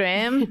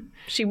Instagram.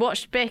 She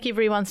watched back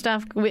everyone's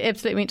stuff. We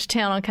absolutely went to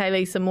town on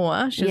Kaylee some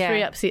more. She was Yeah.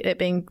 very upset at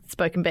being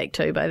spoken back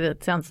to by the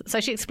sounds.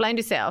 So she explained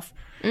herself.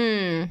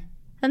 In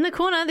the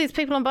corner, there's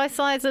people on both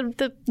sides of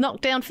the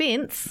knocked down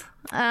fence.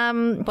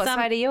 What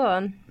side are you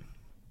on?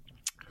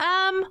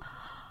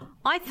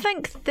 I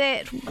think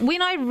that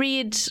when I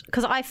read,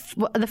 because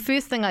the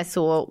first thing I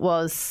saw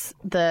was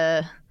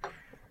the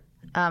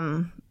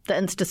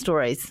Insta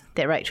stories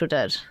that Rachel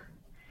did.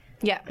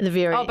 Yeah. The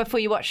very before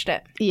you watched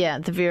it. Yeah,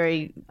 it's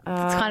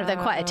kind of, they're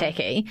quite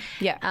attacky.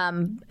 Yeah.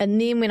 And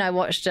then when I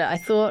watched it, I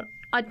thought,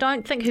 I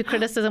don't think her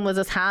criticism was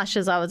as harsh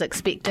as I was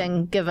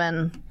expecting,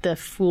 given the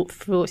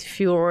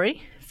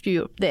fury,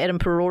 the Adam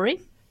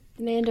Perori.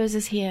 Nando's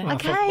is here.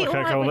 Okay, Okay, all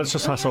right, cool. Let's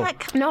just hustle.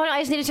 No,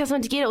 I just need to tell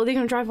someone to get it or they're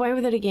going to drive away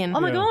with it again. Oh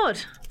my Yeah.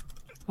 God.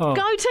 Oh.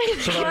 Go,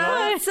 Tina. I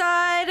Go.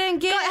 outside and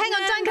get Hang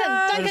on, Duncan.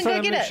 I Duncan, just go don't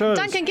have get any it. shoes.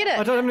 Duncan, get it.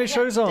 I don't have any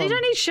shoes on. You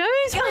don't need shoes.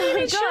 Go, you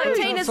need Go, shoes.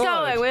 Tina's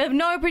outside. going. We have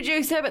no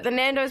producer, but the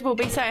Nando's will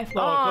be safe. Oh,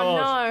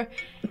 God.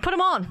 no. Put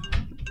them on.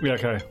 Yeah,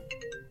 okay.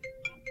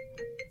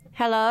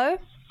 Hello?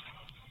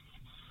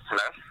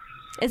 Hello?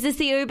 Is this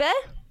the Uber?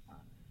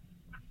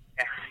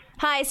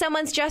 Hi,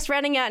 someone's just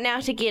running out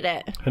now to get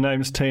it. Her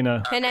name's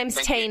Tina. Her name's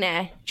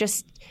Tina.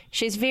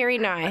 She's very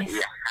nice. Yeah,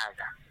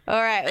 hi.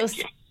 All right. Well,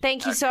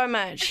 thank you so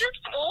much.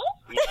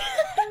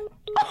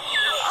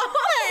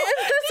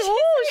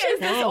 Is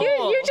this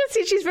all? You just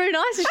said she's very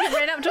nice, and she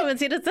ran up to him and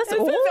said, "Is this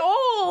all?"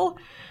 all.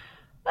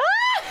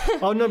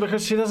 Oh, no,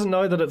 because she doesn't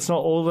know that it's not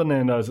all the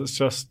Nando's, it's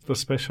just the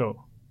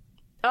special.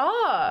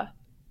 Oh.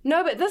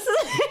 No, but this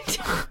is...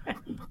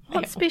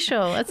 What's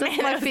special? Is this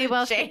my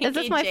farewell? Is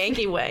this my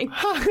janky wing?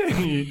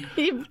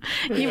 you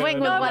wink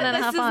with No, one but and a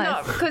this half is eyes?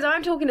 not... Because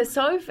I'm talking to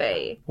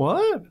Sophie,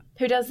 What?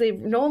 who does the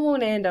normal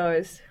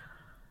Nando's.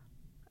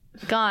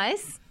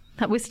 Guys,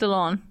 we're still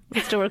on.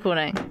 We're still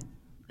recording.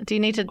 Do you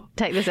need to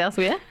take this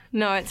elsewhere?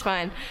 No, it's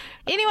fine.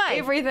 Anyway,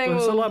 Everything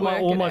It's will like work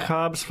all it my out.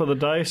 carbs for the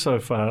day so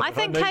far. I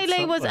think need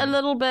Kaylee was a something.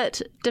 little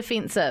bit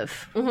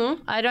defensive.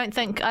 Mm-hmm. I don't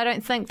think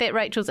that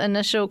Rachel's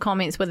initial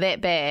comments were that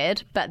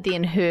bad, but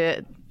then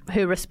her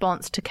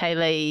response to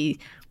Kaylee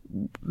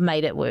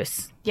made it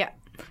worse. Yeah,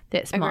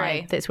 That's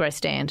Agree. that's where I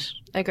stand.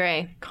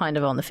 agree. Kind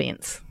of on the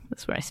fence.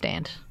 That's where I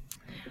stand.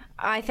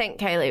 I think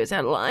Kaylee was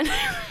out of line.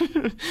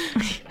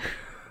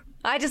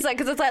 I just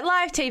because it's like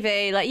live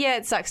TV. Like, yeah,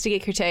 it sucks to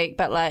get critique,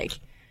 but like,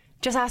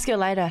 just ask her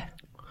later.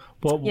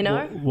 What, you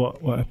know?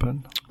 what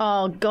happened?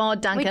 Oh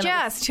God, Duncan! We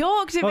just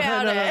talked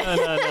about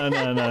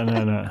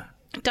it. No.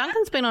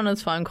 Duncan's been on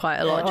his phone quite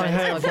a lot I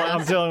during this have. I'm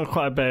podcast. dealing with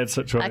quite a bad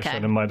situation Okay.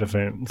 in my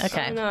defence.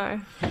 Okay. No.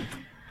 I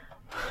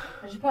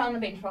just put it on the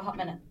bench for a hot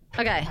minute.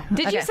 Okay.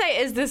 Did you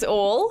say, is this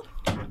all?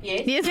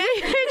 Yes, we heard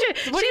you.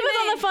 She was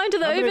on the phone to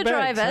the How many Uber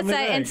bags? How driver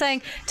many bags?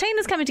 saying,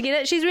 Tina's coming to get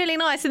it. She's really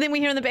nice. And then we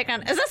hear in the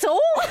background, is this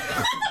all?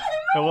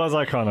 It was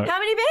iconic. How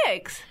many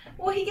bags?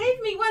 Well, he gave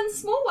me one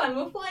small one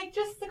with like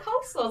just the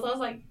coleslaw. So I was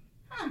like,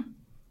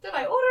 did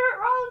I order it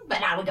wrong? But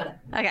no, we got it.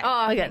 Okay.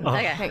 Oh, we're good.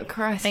 Okay. Thank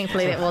Christ.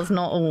 Thankfully, that was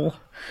not all.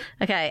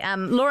 Okay.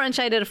 Laura and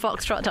Shay did a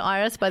foxtrot to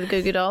Iris by the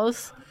Goo Goo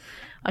Dolls.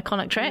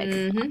 Iconic track.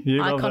 You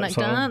love that Iconic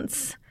song.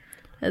 dance.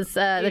 It's,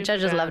 the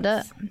judges loved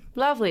it.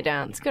 Lovely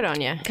dance. Good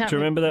on you. Can't Do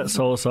you remember that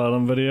Soul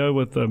Asylum video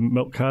with the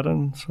milk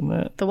cartons and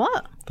that? The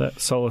what? That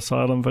Soul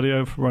Asylum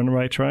video for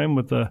Runaway Train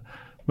with the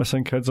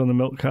missing kids on the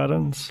milk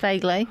cartons?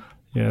 Vaguely.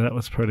 Yeah, that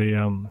was pretty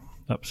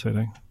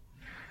upsetting.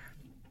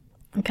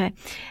 Okay.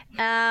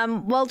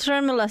 Walter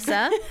and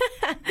Melissa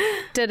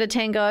did a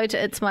tango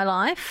to It's My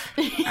Life.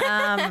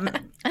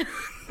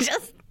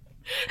 Just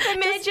The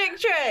magic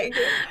trick.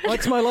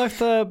 What's my life?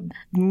 The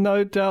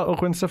No Doubt or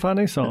Gwen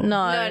Stefani song? no.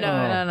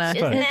 Oh,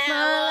 stop.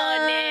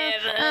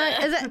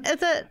 Is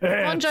it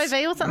Bon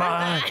Jovi or something?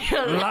 My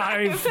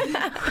life.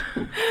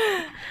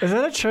 Is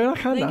that a tune?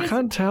 I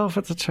can't tell if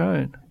it's a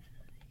tune.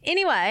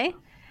 Anyway,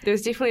 There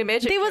was definitely a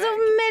magic there was trick.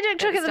 a magic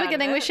trick at the start of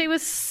beginning it. where she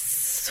was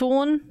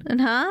sawn in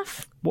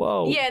half.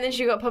 Whoa. Yeah, and then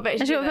she got put back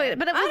And she together. got-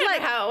 but it I was don't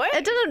like know how it worked.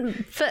 it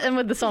didn't fit in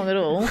with the song at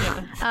all.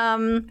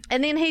 And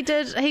then he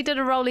did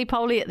a roly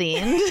poly at the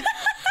end,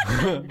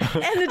 and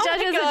the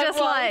judges God, are just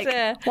like,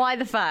 Walter. "Why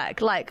the fuck?"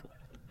 Like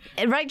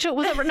Rachel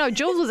was no,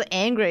 Jules was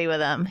angry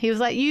with him. He was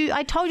like,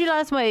 I told you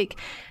last week."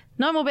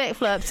 No more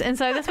backflips, and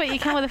so this week you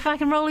come with a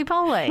fucking roly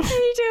poly.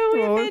 You do a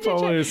weird Roly magic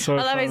poly trick. is so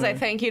I love he's funny. like,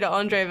 thank you to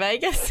Andre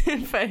Vegas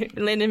for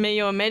lending me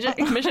your magic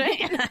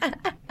machine.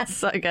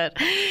 So good.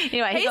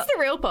 Anyway, He's the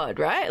real pod,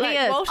 right? Like,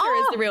 he is. Walter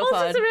is the real Walter's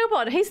pod. the real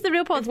pod. He's the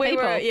real pod's We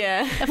people. were,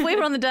 yeah. If we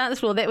were on the dance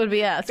floor, that would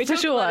be us We for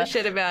talk a lot sure. of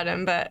shit about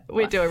him, but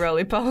we do a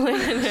roly poly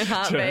in a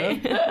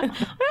heartbeat.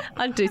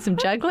 I'd do some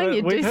juggling.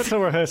 You'd We do had to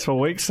rehearse for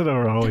weeks to do a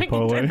roly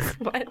poly.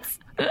 What?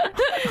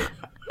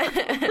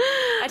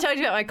 I told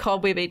you about my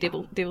cobwebby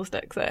devil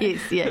stick, so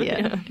Yes,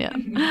 yeah.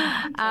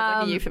 like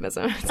a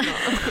euphemism. It's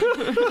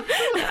not.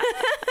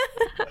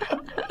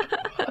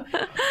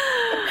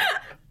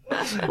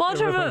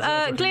 Walter,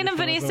 Glenn and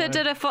Vanessa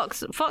did a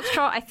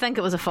foxtrot. I think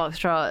it was a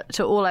foxtrot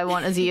to All I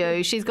Want Is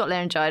You. She's got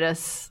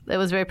laryngitis. It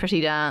was a very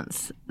pretty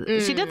dance.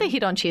 She did the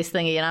head on chest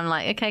thingy, and I'm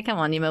like, okay, come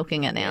on, you're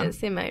milking it now. It's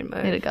their main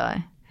move. Let it go.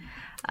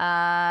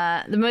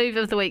 The move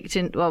of the week.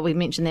 We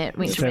mentioned that.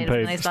 We mentioned Vanessa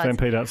from these slides.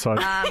 Stampede outside.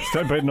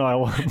 Stampede in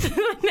Iowa.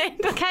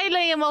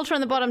 Kaylee and Walter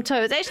on the bottom too.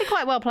 It's actually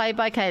quite well played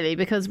by Kaylee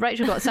because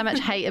Rachel got so much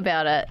hate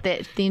about it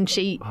that then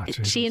she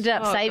ended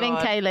up Oh, saving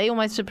God. Kaylee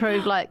almost to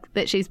prove like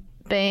that she's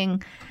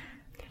being.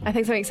 I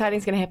think something exciting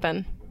is going to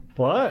happen.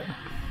 What?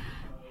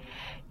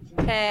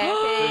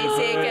 Happy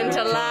second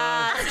to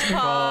last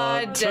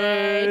pod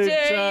day to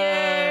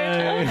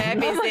you.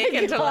 Happy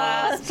second to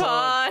last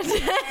pod day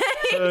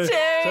to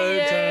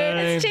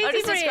you. Cheesy I'll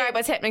just bread. describe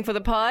what's happening for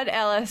the pod.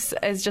 Alice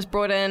has just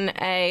brought in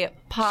a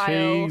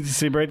pile.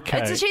 Cheesy bread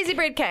cake. It's a cheesy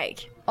bread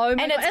cake. Oh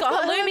my And God. it's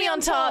got halloumi on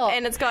top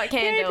and it's got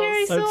candles. Peri peri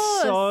It's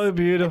sauce. so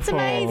beautiful. It's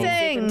amazing.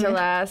 Second to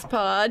last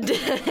pod day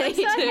to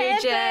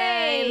happy.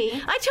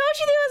 Jane. I told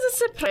you there was a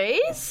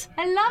surprise.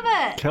 I love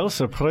it. Quelle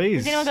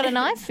surprise. Anyone got a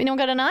knife? Anyone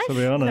got a knife? To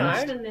be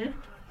honest.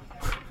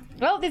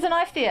 Oh, there's a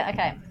knife there.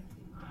 Okay.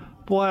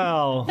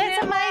 Wow.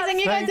 That's amazing.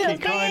 You guys Thank are you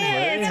the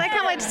kindly. best. I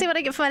can't wait to see what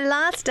I get for my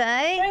last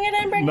day. Bring it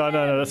in, bring it in.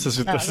 No, this is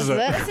it. This is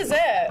This is it.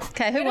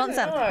 Okay, who wants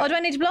some? know? Oh, do I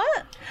need to blow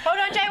it? Hold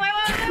on, Jane. Wait.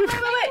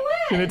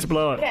 You need to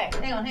blow it. Okay,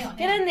 Hang on.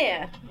 get in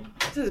there.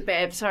 This is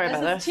bad. Sorry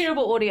about This this. is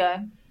terrible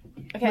audio.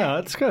 Okay, No,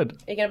 it's good. are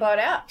you going to blow it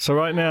out? So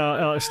right now,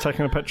 Alex is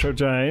taking a picture of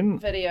Jane.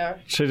 Video.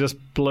 She just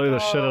blew the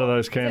shit out of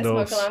those Is that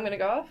candles. smoke alarm going to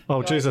go off?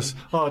 Oh, Jesus.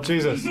 Oh,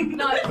 Jesus.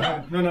 No,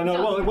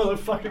 No. Well, it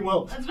fucking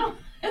will. it's not.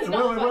 It's It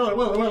not.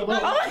 will.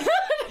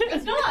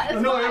 It's not.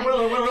 It's No, not. it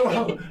will.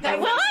 It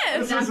will.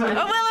 This is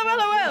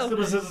Oh, will.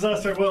 This is a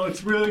disaster. Well,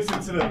 it's really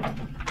sensitive.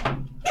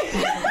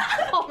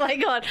 Oh my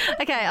my God.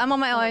 Okay, I'm on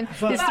my own.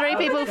 There's 3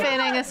 people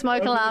fanning a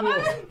smoke alarm.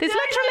 There's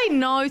literally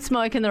no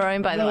smoke in the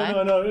room, by the way.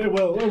 No, it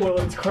will.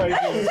 It's crazy.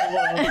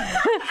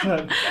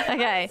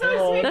 Okay,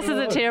 this is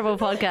a terrible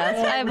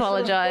podcast. I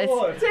apologise.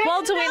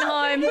 Walter went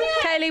home.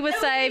 Kaylee was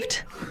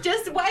saved.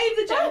 Just wave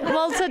the judge.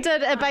 Walter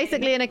did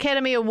basically an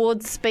Academy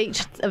Awards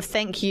speech of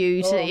thank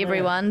you to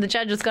everyone. The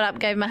judges got up,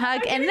 gave him a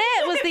hug, and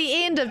that was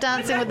the end of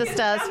Dancing with the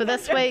Stars for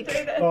this week.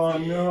 Oh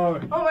no!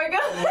 Oh my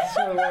God. I'm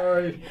so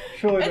worried.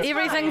 Surely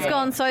Everything's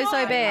gone so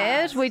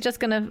bad. We're just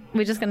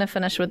gonna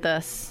finish with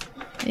this.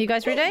 Are you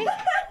guys ready?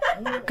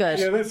 Good.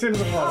 yeah, that's in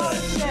the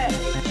holiday.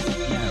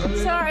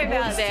 Sorry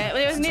about that.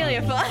 It was nearly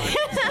a fire.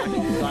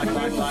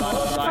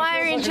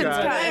 Fire engines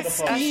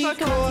post. Our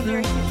smoke is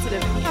very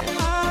sensitive.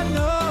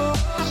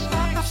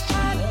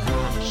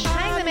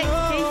 Playing the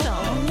next key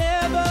song.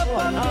 Oh, I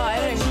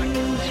don't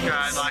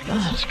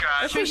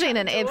Subscribe. Especially in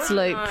an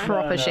absolute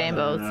proper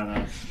shambles.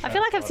 I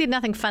feel like I've said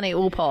nothing funny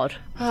all pod.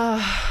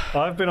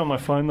 I've been on my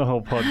phone the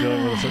whole pod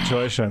dealing with the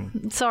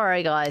situation.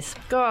 Sorry, guys.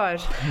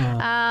 God.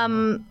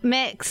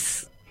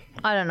 Max,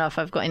 I don't know if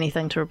I've got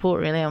anything to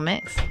report really on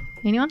Max.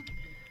 Anyone?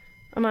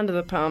 I'm under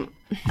the pump.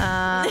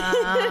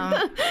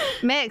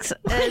 Max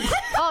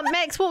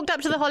walked up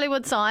to the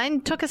Hollywood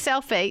sign, took a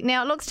selfie.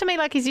 Now, it looks to me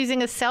like he's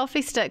using a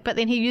selfie stick, but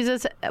then he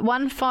uses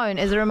one phone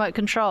as a remote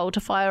control to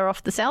fire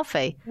off the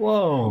selfie.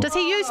 Whoa. Does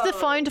he use the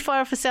phone to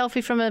fire off a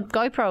selfie from a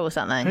GoPro or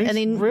something? He's and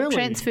then really-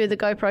 transfer the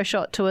GoPro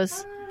shot to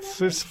his...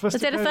 Is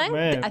that a thing?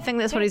 Man. I think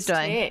that's what he's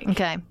doing. Sick.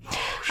 Okay.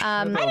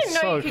 I didn't know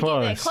so you could get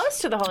that close. close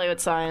to the Hollywood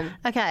sign.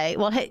 Okay,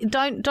 well,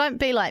 don't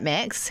be like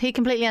Max. He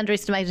completely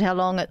underestimated how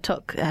long it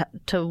took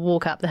to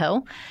walk up the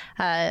hill.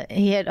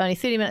 He had only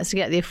 30 minutes to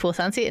get there before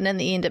sunset, and in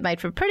the end, it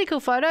made for a pretty cool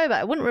photo. But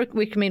I wouldn't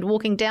recommend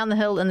walking down the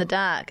hill in the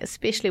dark,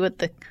 especially with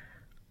the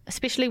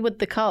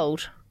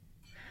cold.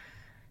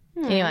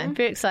 Anyway,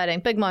 very exciting,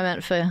 big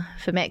moment for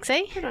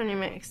Maxie. Good on you,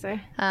 Max, though.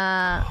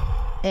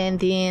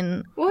 And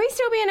then Will he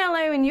still be in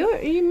LA when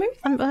you move?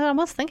 I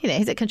was thinking that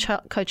he's at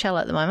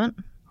Coachella at the moment.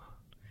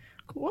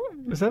 What?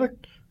 Is that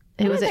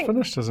He was it's at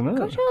finished, isn't it?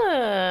 so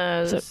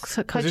Has he just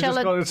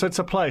Coachella. got- it's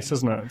a place,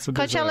 isn't it? It's a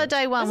Coachella dessert.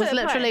 Day 1 Is was it a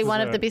literally place?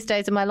 one of the best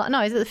days of my life.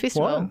 No, is it the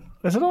festival? What?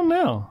 Is it on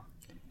now?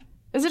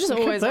 Is it just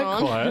always that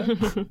on?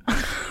 quiet?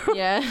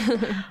 Yeah.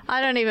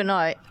 I don't even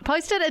know.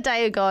 Posted a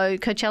day ago,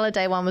 Coachella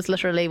Day 1 was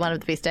literally one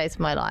of the best days of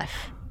my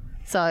life.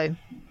 So,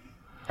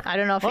 I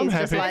don't know if I'm he's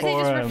just happy like Is he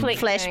just for him.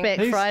 reflecting? flashback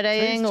He's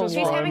Fridaying or just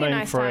He's what? having a roaming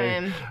nice free.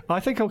 time. I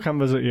think he'll come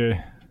visit you.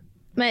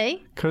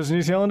 Me? Because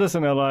New Zealanders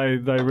in LA,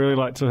 they really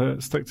like to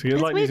stick together.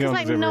 It's like New weird because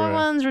Zealanders like no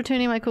everywhere. one's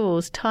returning my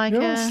calls. You're on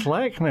Taika,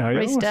 Slack now. You're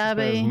Reece almost as bad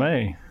Darby. as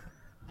me.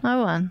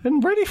 no one.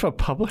 And ready for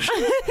publishing?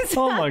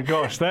 Oh my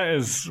gosh, that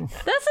is...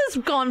 This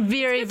has gone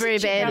very, very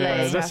badly.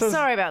 Yeah, this is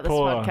Sorry about this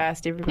poor.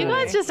 podcast, everybody. You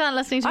guys just aren't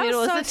listening to me I'm at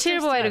all. so It's a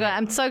terrible way to go. stressed out.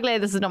 I'm so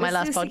glad this is not my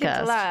last This is second to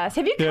podcast. last.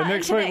 Have you Yeah, cut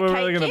next into week that we're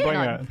really cake going to yet?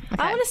 bring No. it.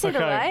 I want to see the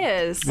Okay.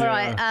 layers. All Yeah.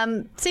 right.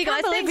 See you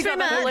guys. Can't Thanks believe very we got the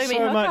much. halloumi So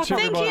hookup much, on.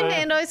 Thank you, everybody.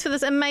 Nando's, for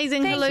this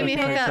amazing Thank halloumi you,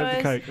 Take hookup. Nando's.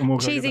 the cake and we'll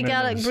go Cheesy get the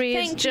garlic Nando's. bread,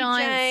 Thank you,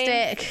 giant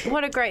Jane. stack.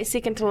 What a great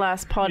second to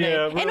last pod.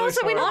 Yeah, and really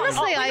also, we're not,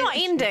 Honestly, we're not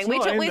ending. It's We're,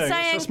 not we're ending, it's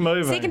saying just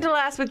moving. second to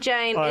last with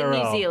Jane in New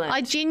IRL. Zealand.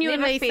 I genuinely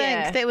Never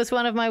fear. think that was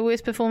one of my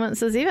worst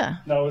performances ever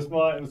No, it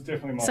was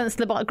definitely mine. since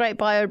the Great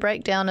Bio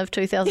Breakdown of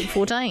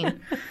 2014.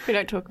 We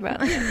don't talk about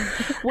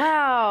that.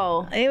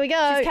 Wow. Here we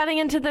go. She's cutting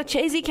into the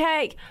cheesy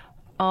cake.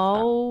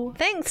 Oh.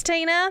 Thanks,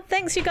 Tina.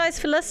 Thanks, you guys,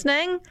 for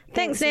listening.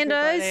 Thanks,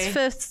 Nando's, everybody.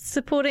 for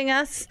supporting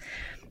us.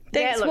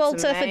 Thanks, looks Walter,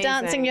 for amazing.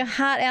 dancing your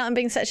heart out and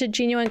being such a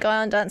genuine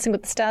guy on Dancing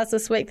with the Stars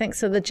this week. Thanks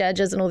to the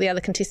judges and all the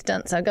other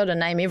contestants. I've got to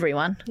name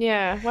everyone.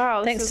 Yeah.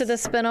 Wow. Thanks to the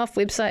spin-off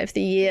website of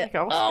the year. Like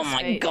Oscar Oh, my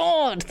speech.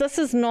 God. This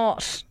is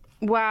not...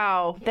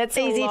 Wow. That's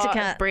Easy a to lot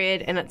cut. of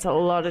bread and it's a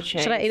lot of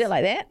cheese. Should I eat it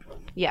like that?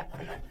 Yeah.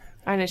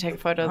 I need to take a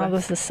photo of Oh,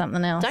 this. this is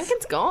something else.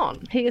 Duncan's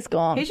gone. He is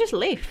gone. He's just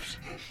left.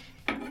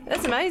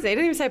 That's amazing. He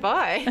didn't even say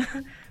bye.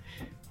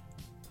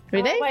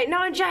 Ready? Oh, wait,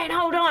 no, Jane,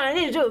 hold on. I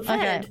need to do it first.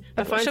 Okay.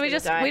 My phone's Should we gonna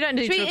just- die. we don't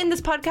do Should we to- end this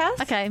podcast?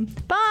 Okay.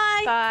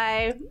 Bye.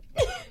 Bye.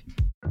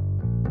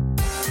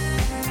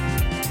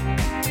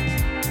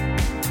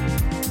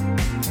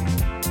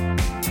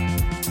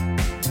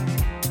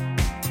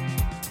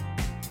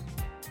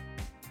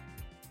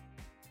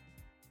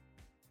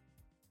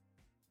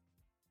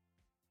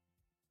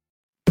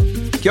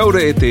 Kia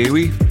ora e te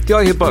iwi, Te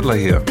Aihe Butler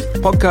here,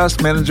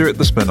 podcast manager at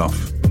The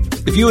Spinoff.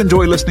 If you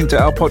enjoy listening to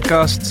our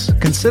podcasts,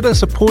 consider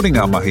supporting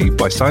our mahi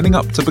by signing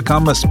up to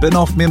become a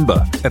Spinoff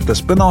member at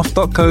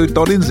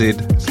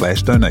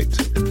thespinoff.co.nz/donate.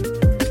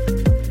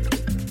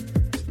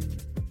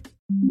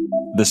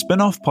 The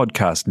Spinoff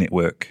Podcast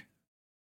Network.